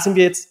glaube, da sind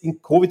wir jetzt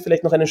in Covid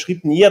vielleicht noch einen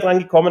Schritt näher dran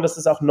gekommen, dass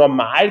das auch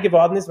normal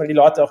geworden ist, weil die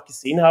Leute auch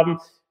gesehen haben,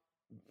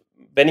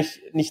 wenn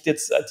ich nicht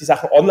jetzt die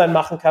Sachen online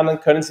machen kann, dann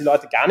können sie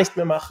Leute gar nicht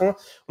mehr machen.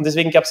 Und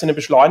deswegen gab es eine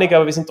Beschleuniger,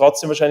 aber wir sind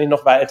trotzdem wahrscheinlich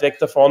noch weit weg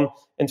davon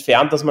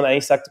entfernt, dass man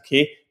eigentlich sagt,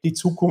 okay, die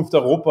Zukunft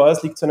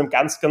Europas liegt zu einem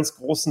ganz, ganz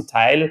großen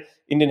Teil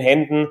in den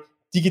Händen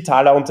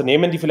digitaler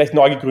Unternehmen, die vielleicht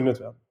neu gegründet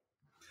werden.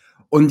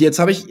 Und jetzt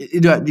habe ich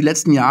die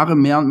letzten Jahre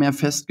mehr und mehr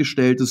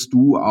festgestellt, dass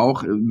du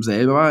auch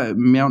selber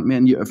mehr und mehr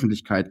in die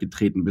Öffentlichkeit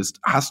getreten bist.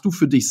 Hast du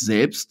für dich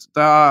selbst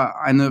da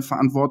eine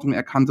Verantwortung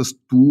erkannt, dass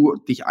du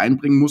dich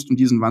einbringen musst, um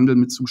diesen Wandel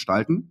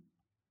mitzugestalten?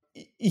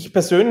 Ich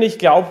persönlich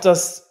glaube,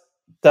 dass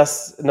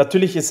das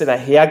natürlich es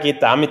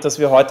einhergeht damit, dass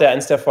wir heute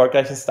eines der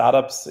erfolgreichen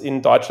Startups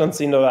in Deutschland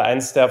sind oder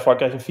eines der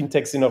erfolgreichen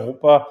Fintechs in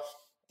Europa,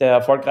 der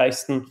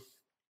erfolgreichsten,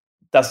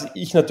 dass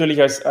ich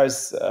natürlich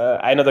als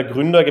einer der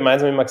Gründer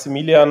gemeinsam mit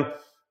Maximilian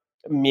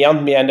mehr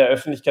und mehr in der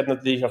Öffentlichkeit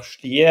natürlich auch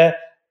stehe,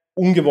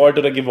 ungewollt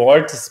oder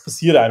gewollt. Das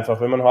passiert einfach.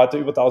 Wenn man heute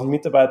über 1000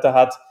 Mitarbeiter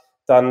hat,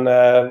 dann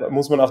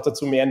muss man auch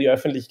dazu mehr in die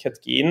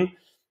Öffentlichkeit gehen.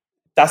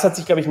 Das hat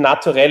sich, glaube ich,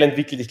 naturell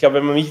entwickelt. Ich glaube,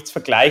 wenn man mich jetzt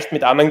vergleicht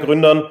mit anderen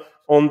Gründern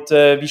und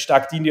wie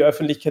stark die in die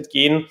Öffentlichkeit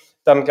gehen,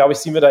 dann, glaube ich,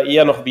 sind wir da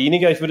eher noch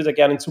weniger. Ich würde da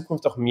gerne in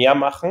Zukunft auch mehr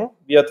machen.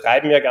 Wir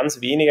treiben ja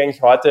ganz wenig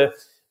eigentlich heute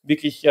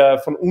wirklich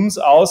von uns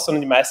aus,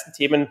 sondern die meisten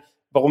Themen,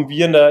 warum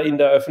wir in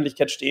der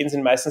Öffentlichkeit stehen,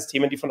 sind meistens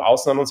Themen, die von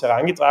außen an uns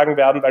herangetragen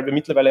werden, weil wir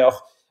mittlerweile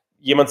auch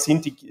jemand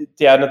sind,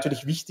 der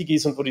natürlich wichtig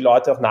ist und wo die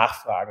Leute auch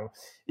nachfragen.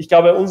 Ich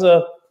glaube,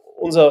 unser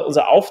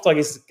Auftrag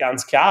ist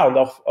ganz klar und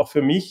auch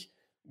für mich,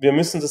 wir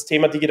müssen das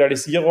Thema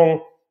Digitalisierung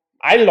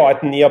allen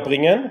Leuten näher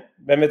bringen.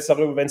 Wenn es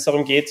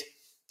darum geht,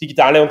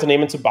 digitale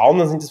Unternehmen zu bauen,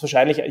 dann sind es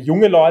wahrscheinlich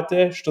junge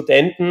Leute,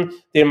 Studenten,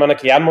 denen man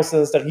erklären muss,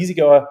 dass es da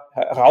riesige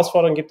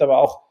Herausforderungen gibt, aber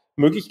auch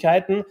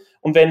Möglichkeiten.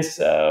 Und wenn es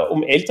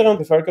um ältere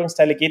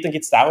Bevölkerungsteile geht, dann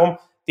geht es darum,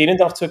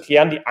 denen auch zu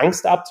erklären, die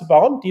Angst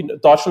abzubauen, die in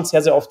Deutschland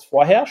sehr, sehr oft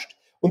vorherrscht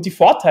und die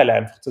Vorteile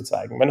einfach zu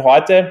zeigen. Wenn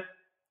heute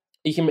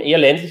ich im eher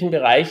ländlichen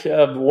Bereich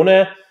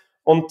wohne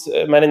und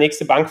meine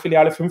nächste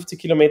Bankfiliale 50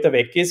 Kilometer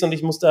weg ist und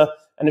ich muss da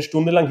eine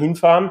Stunde lang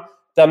hinfahren,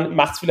 dann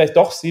macht es vielleicht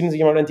doch Sinn,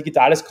 sich mal ein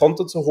digitales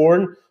Konto zu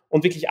holen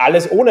und wirklich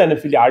alles ohne einen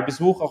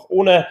Filialbesuch, auch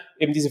ohne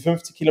eben diese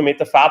 50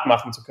 Kilometer Fahrt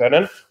machen zu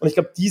können. Und ich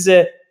glaube,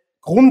 diese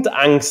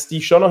Grundangst, die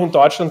ich schon noch in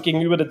Deutschland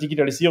gegenüber der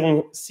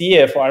Digitalisierung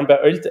sehe, vor allem bei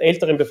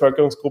älteren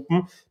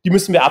Bevölkerungsgruppen, die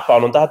müssen wir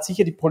abbauen. Und da hat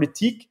sicher die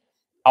Politik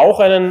auch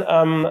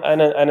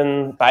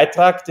einen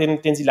Beitrag,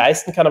 den sie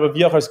leisten kann, aber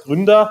wir auch als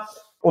Gründer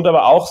und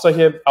aber auch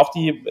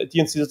die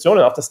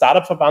Institutionen, auch der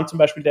Startup-Verband zum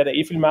Beispiel, der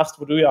viel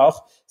macht, wo du ja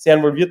auch sehr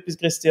involviert bist,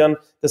 Christian,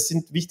 das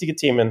sind wichtige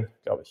Themen,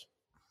 glaube ich.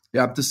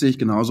 Ja, das sehe ich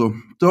genauso.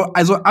 So,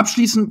 also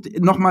abschließend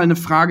nochmal eine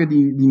Frage, die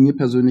mir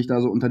persönlich da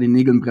so unter den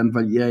Nägeln brennt,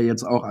 weil ihr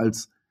jetzt auch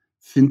als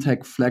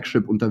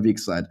Fintech-Flagship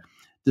unterwegs seid.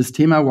 Das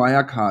Thema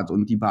Wirecard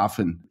und die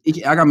BaFin.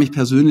 Ich ärgere mich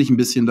persönlich ein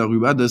bisschen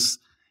darüber,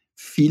 dass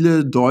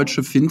viele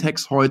deutsche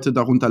Fintechs heute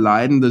darunter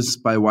leiden,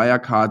 dass bei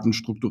Wirecard ein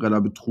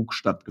struktureller Betrug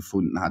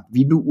stattgefunden hat.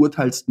 Wie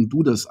beurteilst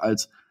du das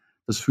als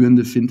das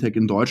führende Fintech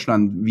in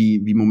Deutschland,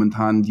 wie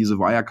momentan diese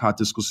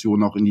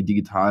Wirecard-Diskussion auch in die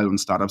Digital- und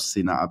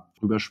Startup-Szene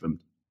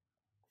rüberschwimmt?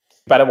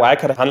 Bei der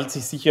Wirecard handelt es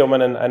sich sicher um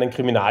einen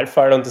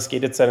Kriminalfall und das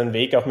geht jetzt seinen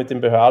Weg auch mit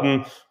den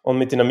Behörden und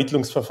mit den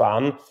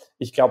Ermittlungsverfahren.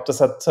 Ich glaube, das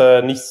hat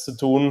nichts zu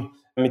tun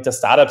mit der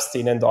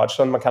Startup-Szene in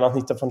Deutschland. Man kann auch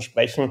nicht davon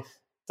sprechen,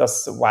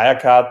 dass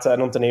Wirecard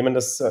ein Unternehmen,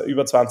 das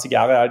über 20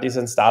 Jahre alt ist,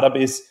 ein Startup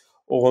ist.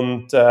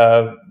 Und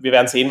wir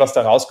werden sehen, was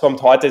da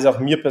rauskommt. Heute ist auch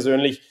mir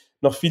persönlich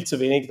noch viel zu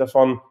wenig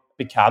davon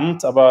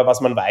bekannt. Aber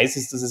was man weiß,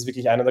 ist, dass es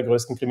wirklich einer der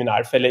größten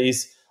Kriminalfälle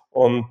ist.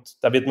 Und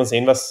da wird man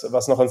sehen,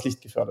 was noch ans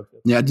Licht gefördert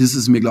wird. Ja, das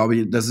ist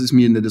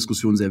mir in der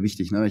Diskussion sehr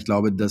wichtig. Ne? Ich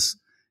glaube, dass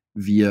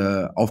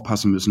wir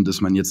aufpassen müssen,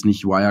 dass man jetzt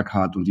nicht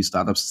Wirecard und die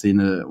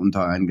Startup-Szene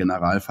unter einen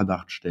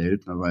Generalverdacht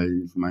stellt, ne?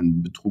 Weil ich meine,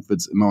 Betrug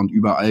wird es immer und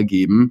überall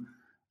geben.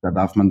 Da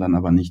darf man dann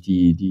aber nicht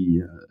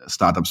die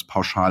Startups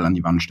pauschal an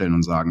die Wand stellen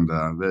und sagen,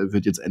 da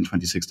wird jetzt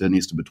N26 der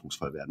nächste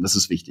Betrugsfall werden. Das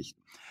ist wichtig.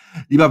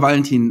 Lieber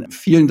Valentin,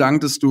 vielen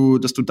Dank, dass du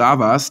da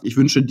warst. Ich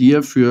wünsche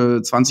dir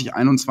für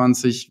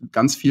 2021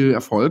 ganz viel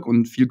Erfolg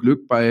und viel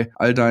Glück bei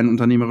all deinen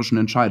unternehmerischen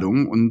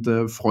Entscheidungen und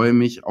freue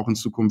mich auch in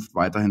Zukunft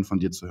weiterhin von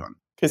dir zu hören.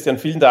 Christian,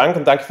 vielen Dank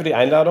und danke für die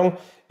Einladung.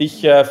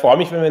 Ich freue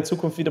mich, wenn wir in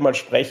Zukunft wieder mal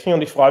sprechen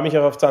und ich freue mich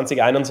auch auf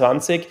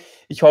 2021.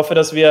 Ich hoffe,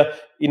 dass wir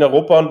in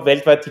Europa und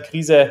weltweit die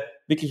Krise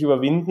wirklich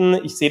überwinden.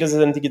 Ich sehe, dass es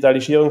einen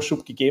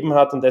Digitalisierungsschub gegeben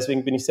hat und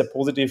deswegen bin ich sehr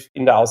positiv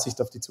in der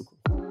Aussicht auf die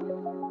Zukunft.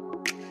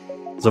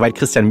 Soweit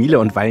Christian Miele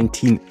und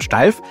Valentin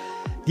Stalf.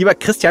 Lieber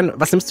Christian,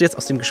 was nimmst du jetzt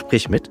aus dem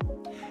Gespräch mit?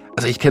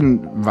 Also ich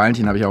kenne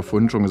Valentin, habe ich auch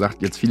vorhin schon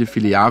gesagt, jetzt viele,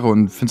 viele Jahre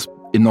und finde es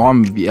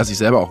enorm, wie er sich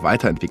selber auch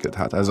weiterentwickelt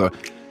hat. Also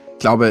ich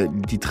glaube,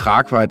 die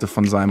Tragweite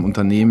von seinem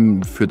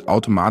Unternehmen führt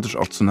automatisch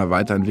auch zu einer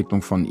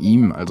Weiterentwicklung von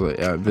ihm. Also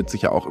er wird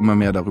sich ja auch immer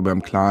mehr darüber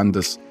im Klaren,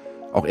 dass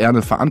auch er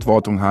eine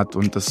Verantwortung hat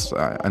und dass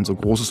ein so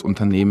großes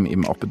Unternehmen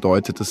eben auch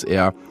bedeutet, dass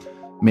er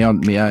mehr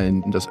und mehr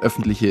in das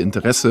öffentliche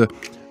Interesse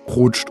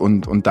rutscht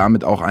und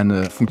damit auch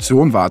eine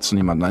Funktion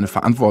wahrzunehmen und eine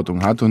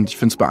Verantwortung hat. Und ich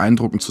finde es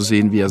beeindruckend zu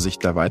sehen, wie er sich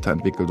da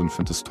weiterentwickelt und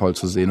finde es toll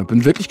zu sehen. Und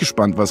bin wirklich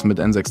gespannt, was mit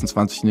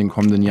N26 in den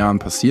kommenden Jahren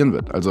passieren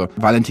wird. Also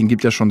Valentin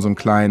gibt ja schon so einen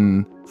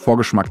kleinen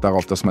Vorgeschmack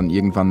darauf, dass man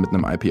irgendwann mit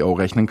einem IPO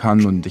rechnen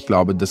kann. Und ich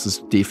glaube, das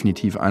ist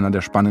definitiv einer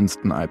der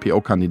spannendsten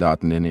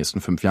IPO-Kandidaten in den nächsten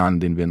 5 Jahren,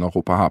 den wir in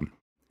Europa haben.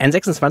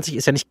 N26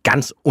 ist ja nicht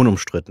ganz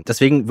unumstritten.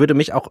 Deswegen würde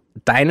mich auch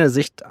deine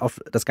Sicht auf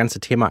das ganze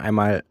Thema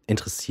einmal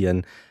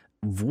interessieren.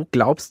 Wo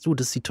glaubst du,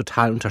 dass sie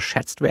total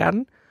unterschätzt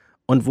werden?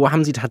 Und wo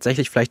haben sie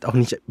tatsächlich vielleicht auch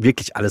nicht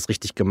wirklich alles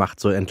richtig gemacht,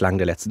 so entlang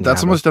der letzten Jahre?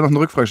 Dazu muss ich da noch eine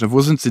Rückfrage stellen.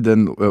 Wo sind sie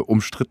denn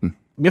umstritten?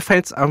 Mir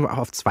fällt es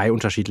auf 2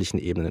 unterschiedlichen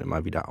Ebenen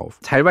immer wieder auf.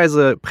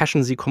 Teilweise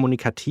preschen sie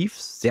kommunikativ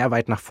sehr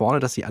weit nach vorne,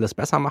 dass sie alles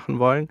besser machen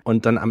wollen.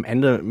 Und dann am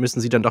Ende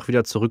müssen sie dann doch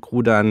wieder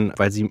zurückrudern,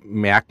 weil sie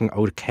merken,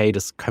 okay,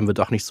 das können wir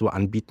doch nicht so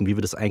anbieten, wie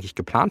wir das eigentlich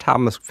geplant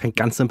haben. Das fängt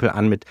ganz simpel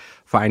an mit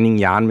vor einigen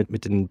Jahren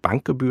mit den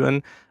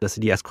Bankgebühren, dass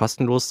sie die erst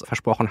kostenlos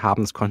versprochen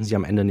haben. Das konnten sie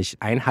am Ende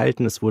nicht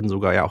einhalten. Es wurden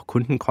sogar ja auch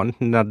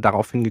Kundenkonten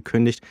daraufhin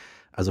gekündigt.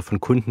 Also von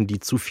Kunden, die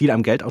zu viel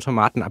am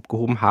Geldautomaten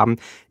abgehoben haben.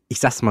 Ich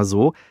sag's mal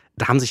so,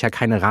 da haben sich ja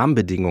keine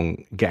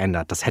Rahmenbedingungen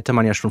geändert. Das hätte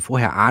man ja schon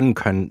vorher ahnen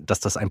können, dass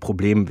das ein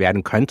Problem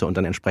werden könnte und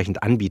dann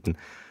entsprechend anbieten.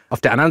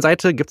 Auf der anderen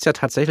Seite gibt's ja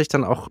tatsächlich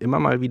dann auch immer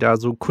mal wieder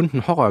so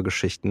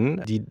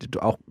Kundenhorrorgeschichten, die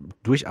auch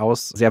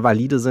durchaus sehr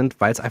valide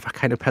sind, weil es einfach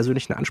keine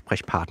persönlichen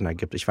Ansprechpartner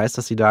gibt. Ich weiß,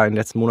 dass sie da in den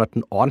letzten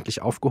Monaten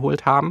ordentlich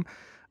aufgeholt haben.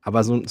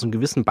 Aber so einen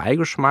gewissen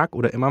Beigeschmack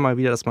oder immer mal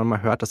wieder, dass man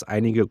mal hört, dass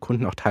einige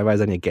Kunden auch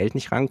teilweise an ihr Geld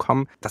nicht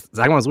rankommen. Das,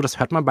 sagen wir mal so, das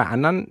hört man bei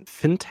anderen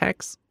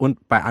Fintechs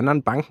und bei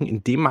anderen Banken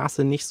in dem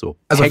Maße nicht so.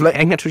 Also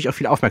hängt natürlich auch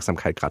viel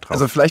Aufmerksamkeit gerade drauf.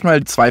 Also vielleicht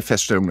mal 2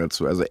 Feststellungen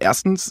dazu. Also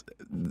erstens,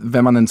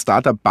 wenn man ein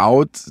Startup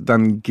baut,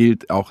 dann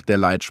gilt auch der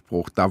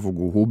Leitspruch, da wo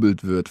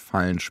gehobelt wird,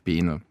 fallen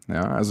Späne.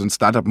 Ja, also ein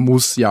Startup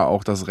muss ja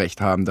auch das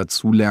Recht haben,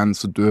 dazulernen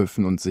zu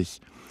dürfen und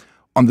sich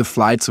on the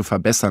fly zu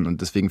verbessern.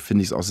 Und deswegen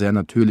finde ich es auch sehr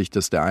natürlich,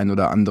 dass der ein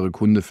oder andere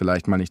Kunde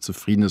vielleicht mal nicht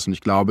zufrieden ist. Und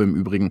ich glaube im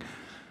Übrigen,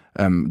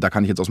 da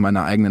kann ich jetzt aus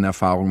meiner eigenen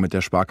Erfahrung mit der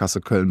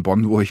Sparkasse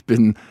Köln-Bonn, wo ich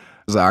bin,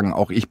 sagen,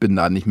 auch ich bin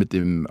da nicht mit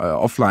dem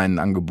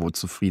Offline-Angebot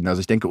zufrieden. Also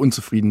ich denke,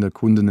 unzufriedene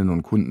Kundinnen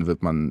und Kunden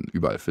wird man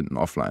überall finden,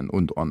 offline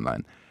und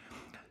online.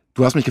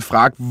 Du hast mich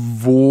gefragt,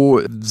 wo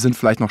sind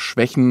vielleicht noch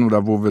Schwächen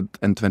oder wo wird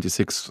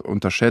N26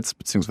 unterschätzt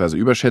bzw.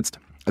 überschätzt?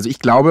 Also ich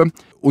glaube,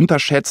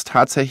 unterschätzt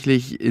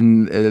tatsächlich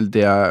in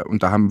der,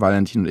 und da haben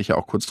Valentin und ich ja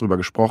auch kurz drüber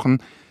gesprochen,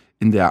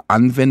 in der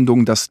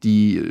Anwendung, dass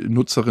die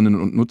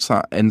Nutzerinnen und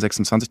Nutzer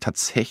N26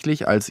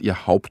 tatsächlich als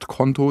ihr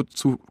Hauptkonto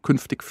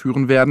zukünftig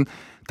führen werden.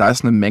 Da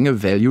ist eine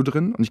Menge Value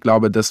drin und ich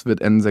glaube, das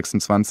wird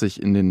N26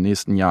 in den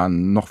nächsten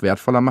Jahren noch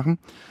wertvoller machen.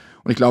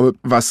 Und ich glaube,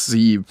 was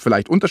sie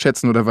vielleicht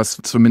unterschätzen oder was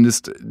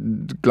zumindest,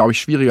 glaube ich,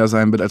 schwieriger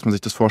sein wird, als man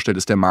sich das vorstellt,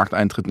 ist der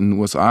Markteintritt in den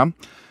USA.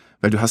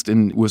 Weil du hast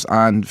in den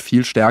USA einen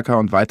viel stärker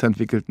und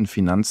weiterentwickelten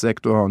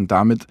Finanzsektor und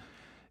damit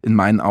in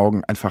meinen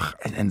Augen einfach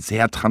einen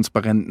sehr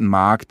transparenten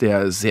Markt,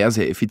 der sehr,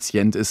 sehr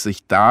effizient ist.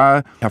 Sich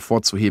da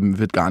hervorzuheben,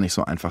 wird gar nicht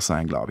so einfach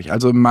sein, glaube ich.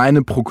 Also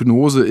meine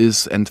Prognose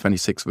ist,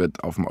 N26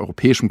 wird auf dem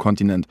europäischen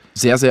Kontinent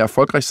sehr, sehr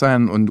erfolgreich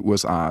sein und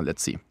USA,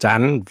 let's see.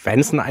 Dann,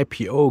 wenn es ein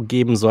IPO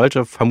geben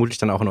sollte, vermutlich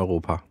dann auch in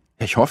Europa.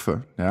 Ich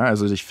hoffe, ja.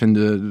 Also ich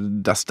finde,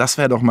 das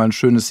wäre doch mal ein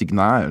schönes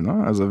Signal,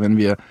 ne? Also wenn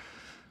wir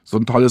so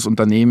ein tolles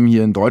Unternehmen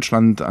hier in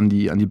Deutschland an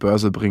die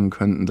Börse bringen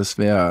könnten, das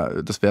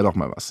wäre doch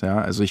mal was, ja.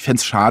 Also ich fände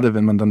es schade,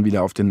 wenn man dann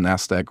wieder auf den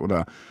Nasdaq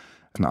oder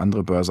eine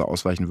andere Börse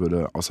ausweichen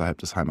würde außerhalb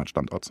des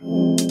Heimatstandorts.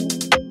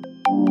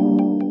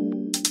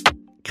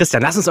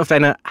 Christian, lass uns auf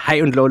deine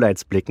High- und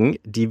Lowlights blicken,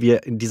 die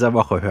wir in dieser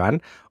Woche hören.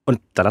 Und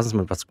da lass uns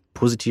mit was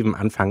Positivem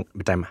anfangen,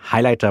 mit deinem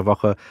Highlight der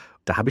Woche.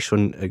 Da habe ich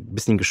schon ein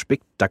bisschen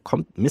gespickt. Da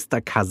kommt Mr.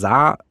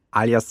 Kazar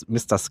alias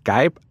Mr.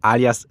 Skype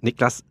alias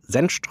Niklas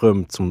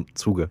Zennström zum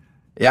Zuge.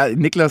 Ja,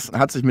 Niklas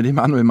hat sich mit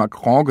Emmanuel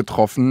Macron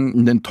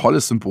getroffen. Ein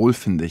tolles Symbol,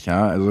 finde ich.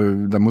 Ja, also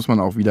da muss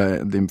man auch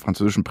wieder dem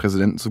französischen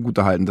Präsidenten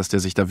zugutehalten, dass der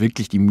sich da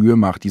wirklich die Mühe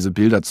macht, diese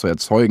Bilder zu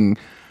erzeugen,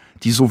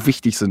 die so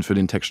wichtig sind für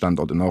den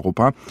Tech-Standort in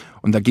Europa.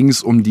 Und da ging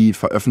es um die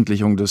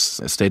Veröffentlichung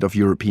des State of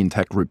European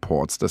Tech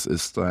Reports. Das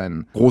ist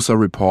ein großer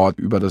Report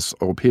über das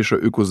europäische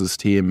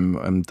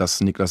Ökosystem, das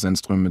Niklas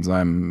Zennström mit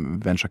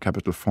seinem Venture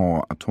Capital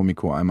Fonds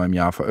Atomico einmal im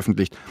Jahr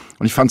veröffentlicht.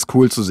 Und ich fand es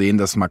cool zu sehen,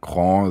 dass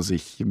Macron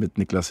sich mit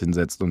Niklas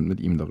hinsetzt und mit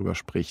ihm darüber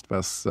spricht,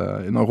 was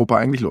in Europa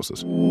eigentlich los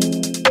ist.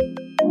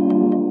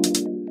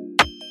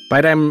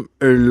 Bei deinem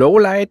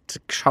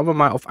Lowlight schauen wir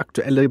mal auf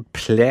aktuelle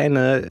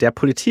Pläne der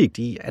Politik,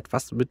 die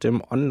etwas mit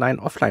dem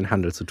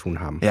Online-Offline-Handel zu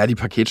tun haben. Ja, die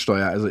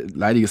Paketsteuer, also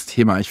leidiges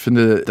Thema. Ich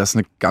finde, das ist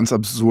einen ganz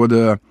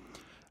absurden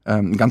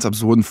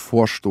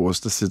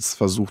Vorstoß, dass jetzt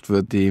versucht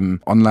wird,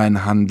 dem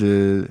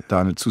Onlinehandel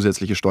da eine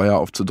zusätzliche Steuer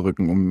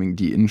aufzudrücken, um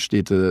die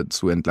Innenstädte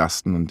zu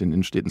entlasten und den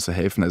Innenstädten zu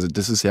helfen. Also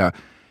das ist ja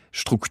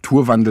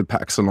Strukturwandel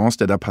par excellence,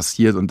 der da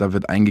passiert, und da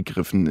wird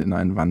eingegriffen in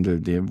einen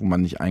Wandel, wo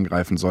man nicht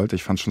eingreifen sollte.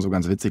 Ich fand es schon so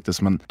ganz witzig, dass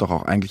man doch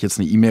auch eigentlich jetzt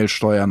eine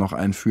E-Mail-Steuer noch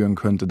einführen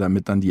könnte,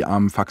 damit dann die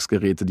armen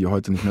Faxgeräte, die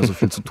heute nicht mehr so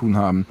viel zu tun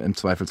haben, im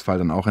Zweifelsfall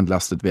dann auch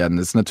entlastet werden.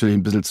 Das ist natürlich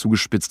ein bisschen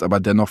zugespitzt, aber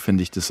dennoch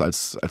finde ich das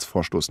als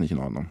Vorstoß nicht in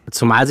Ordnung.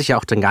 Zumal sich ja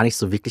auch dann gar nicht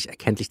so wirklich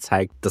erkenntlich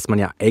zeigt, dass man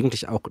ja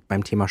eigentlich auch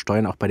beim Thema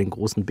Steuern auch bei den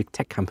großen Big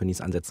Tech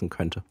Companies ansetzen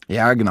könnte.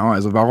 Ja, genau.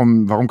 Also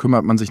warum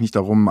kümmert man sich nicht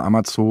darum,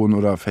 Amazon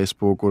oder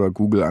Facebook oder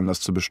Google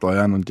anders zu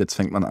besteuern, und jetzt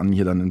fängt man an,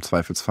 hier dann im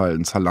Zweifelsfall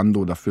ein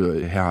Zalando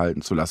dafür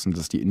herhalten zu lassen,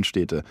 dass die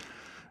Innenstädte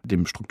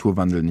dem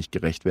Strukturwandel nicht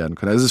gerecht werden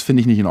können. Also das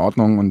finde ich nicht in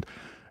Ordnung und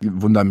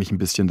wundere mich ein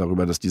bisschen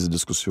darüber, dass diese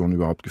Diskussion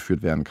überhaupt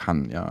geführt werden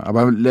kann. Ja,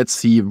 aber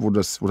let's see, wo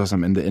das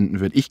am Ende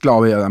enden wird. Ich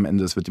glaube ja am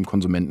Ende, es wird dem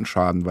Konsumenten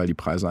schaden, weil die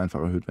Preise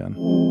einfach erhöht werden.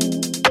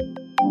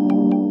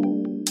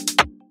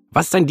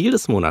 Was ist dein Deal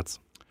des Monats?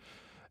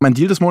 Mein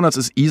Deal des Monats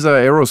ist ESA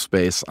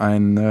Aerospace,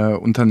 ein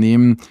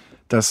Unternehmen,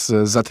 das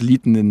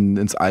Satelliten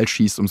ins All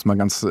schießt, um es mal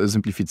ganz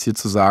simplifiziert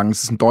zu sagen.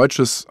 Es ist ein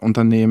deutsches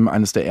Unternehmen,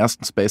 eines der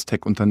ersten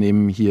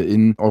Space-Tech-Unternehmen hier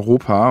in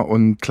Europa.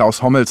 Und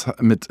Klaus Hommels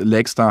mit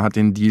Lakestar hat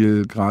den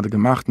Deal gerade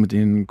gemacht mit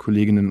den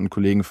Kolleginnen und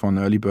Kollegen von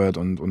Earlybird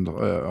und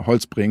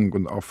Holzbrink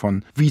und auch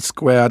von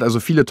V-Squared. Also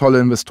viele tolle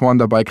Investoren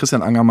dabei.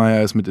 Christian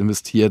Angermeier ist mit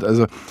investiert.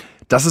 Also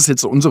das ist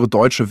jetzt unsere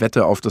deutsche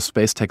Wette auf das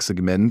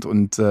Space-Tech-Segment,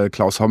 und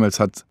Klaus Hommels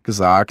hat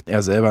gesagt,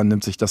 er selber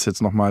nimmt sich das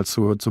jetzt nochmal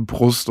zur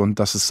Brust, und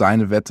das ist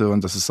seine Wette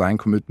und das ist sein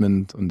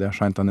Commitment, und er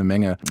scheint da eine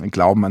Menge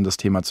Glauben an das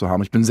Thema zu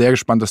haben. Ich bin sehr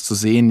gespannt, das zu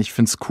sehen. Ich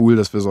finde es cool,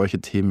 dass wir solche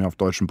Themen auf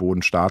deutschem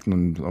Boden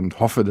starten, und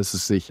hoffe, dass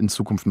es sich in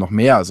Zukunft noch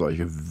mehr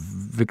solche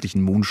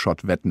wirklichen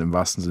Moonshot-Wetten im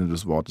wahrsten Sinne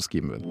des Wortes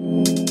geben wird.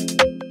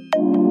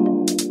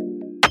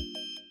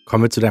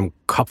 Kommen wir zu deinem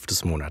Kopf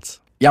des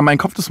Monats. Ja, mein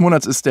Kopf des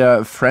Monats ist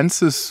der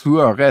Francis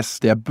Suarez,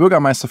 der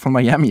Bürgermeister von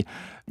Miami.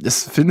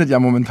 Es findet ja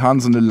momentan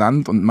so eine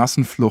Land- und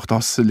Massenflucht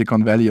aus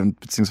Silicon Valley und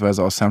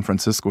beziehungsweise aus San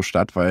Francisco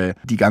statt, weil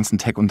die ganzen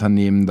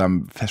Tech-Unternehmen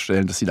dann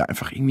feststellen, dass sie da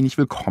einfach irgendwie nicht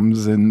willkommen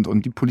sind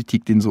und die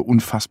Politik denen so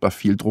unfassbar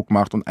viel Druck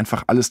macht und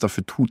einfach alles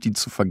dafür tut, die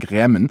zu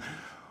vergrämen.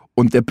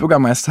 Und der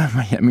Bürgermeister in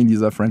Miami,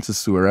 dieser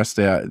Francis Suarez,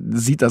 der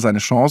sieht da seine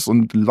Chance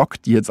und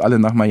lockt die jetzt alle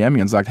nach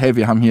Miami und sagt, hey,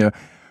 wir haben hier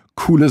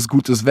cooles,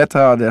 gutes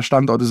Wetter, der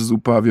Standort ist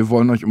super, wir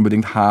wollen euch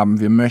unbedingt haben,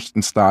 wir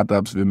möchten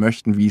Startups, wir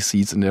möchten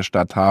VCs in der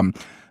Stadt haben.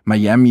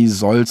 Miami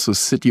soll zur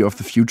City of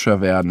the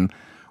Future werden.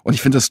 Und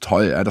ich finde das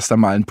toll, dass da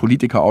mal ein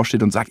Politiker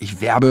aufsteht und sagt,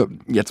 ich werbe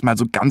jetzt mal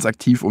so ganz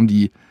aktiv um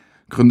die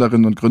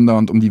Gründerinnen und Gründer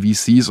und um die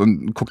VCs,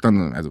 und guckt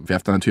dann, also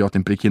werft dann natürlich auch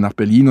den Blick hier nach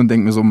Berlin und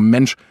denkt mir so,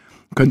 Mensch,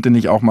 könnte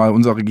nicht auch mal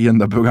unser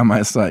regierender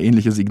Bürgermeister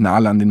ähnliche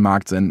Signale an den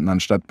Markt senden,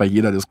 anstatt bei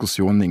jeder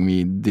Diskussion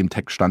irgendwie dem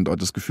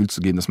Tech-Standort das Gefühl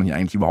zu geben, dass man hier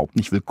eigentlich überhaupt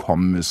nicht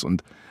willkommen ist.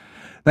 Und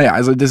naja,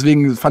 also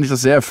deswegen fand ich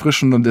das sehr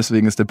erfrischend, und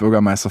deswegen ist der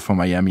Bürgermeister von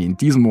Miami in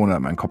diesem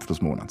Monat mein Kopf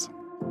des Monats.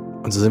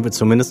 Und so sind wir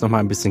zumindest noch mal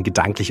ein bisschen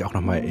gedanklich auch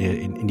noch mal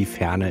in die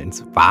Ferne,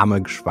 ins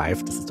Warme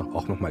geschweift. Das ist doch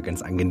auch noch mal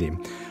ganz angenehm.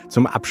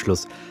 Zum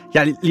Abschluss.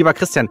 Ja, lieber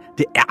Christian,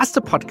 der erste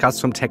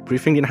Podcast vom Tech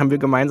Briefing, den haben wir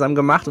gemeinsam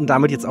gemacht und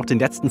damit jetzt auch den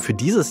letzten für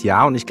dieses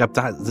Jahr. Und ich glaube,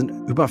 da sind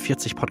über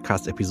 40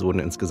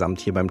 Podcast-Episoden insgesamt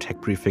hier beim Tech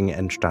Briefing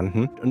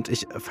entstanden. Und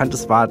ich fand,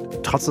 es war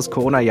trotz des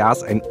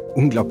Corona-Jahres ein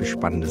unglaublich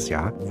spannendes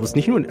Jahr, wo es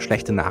nicht nur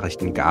schlechte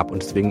Nachrichten gab.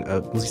 Und deswegen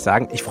muss ich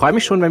sagen, ich freue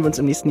mich schon, wenn wir uns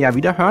im nächsten Jahr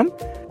wieder hören.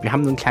 Wir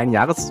haben so einen kleinen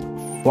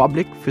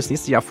Jahresvorblick fürs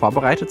nächste Jahr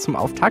vorbereitet zum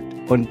Auftakt,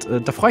 und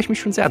da freue ich mich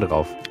schon sehr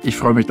drauf. Ich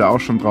freue mich da auch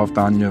schon drauf,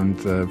 Daniel, und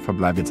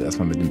verbleibe jetzt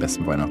erstmal mit den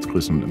besten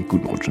Weihnachtsgrüßen und einem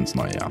guten Rutsch ins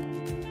neue Jahr.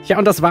 Ja,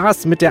 und das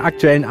war's mit der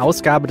aktuellen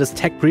Ausgabe des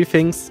Tech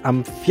Briefings.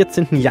 Am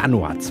 14.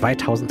 Januar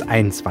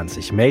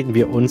 2021 melden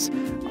wir uns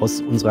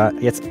aus unserer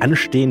jetzt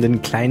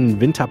anstehenden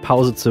kleinen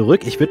Winterpause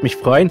zurück. Ich würde mich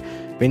freuen,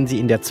 wenn Sie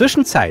in der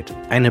Zwischenzeit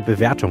eine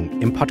Bewertung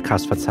im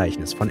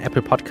Podcast-Verzeichnis von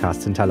Apple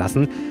Podcasts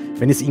hinterlassen.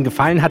 Wenn es Ihnen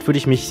gefallen hat, würde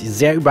ich mich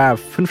sehr über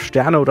 5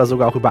 Sterne oder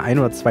sogar auch über 1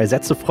 oder 2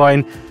 Sätze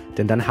freuen.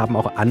 denn dann haben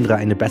auch andere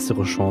eine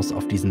bessere Chance,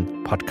 auf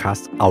diesen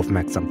Podcast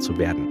aufmerksam zu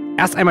werden.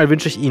 Erst einmal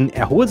wünsche ich Ihnen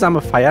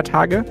erholsame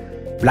Feiertage.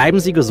 Bleiben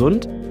Sie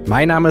gesund.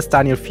 Mein Name ist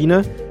Daniel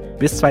Fiene.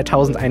 Bis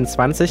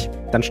 2021,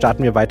 dann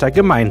starten wir weiter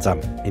gemeinsam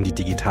in die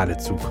digitale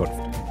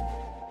Zukunft.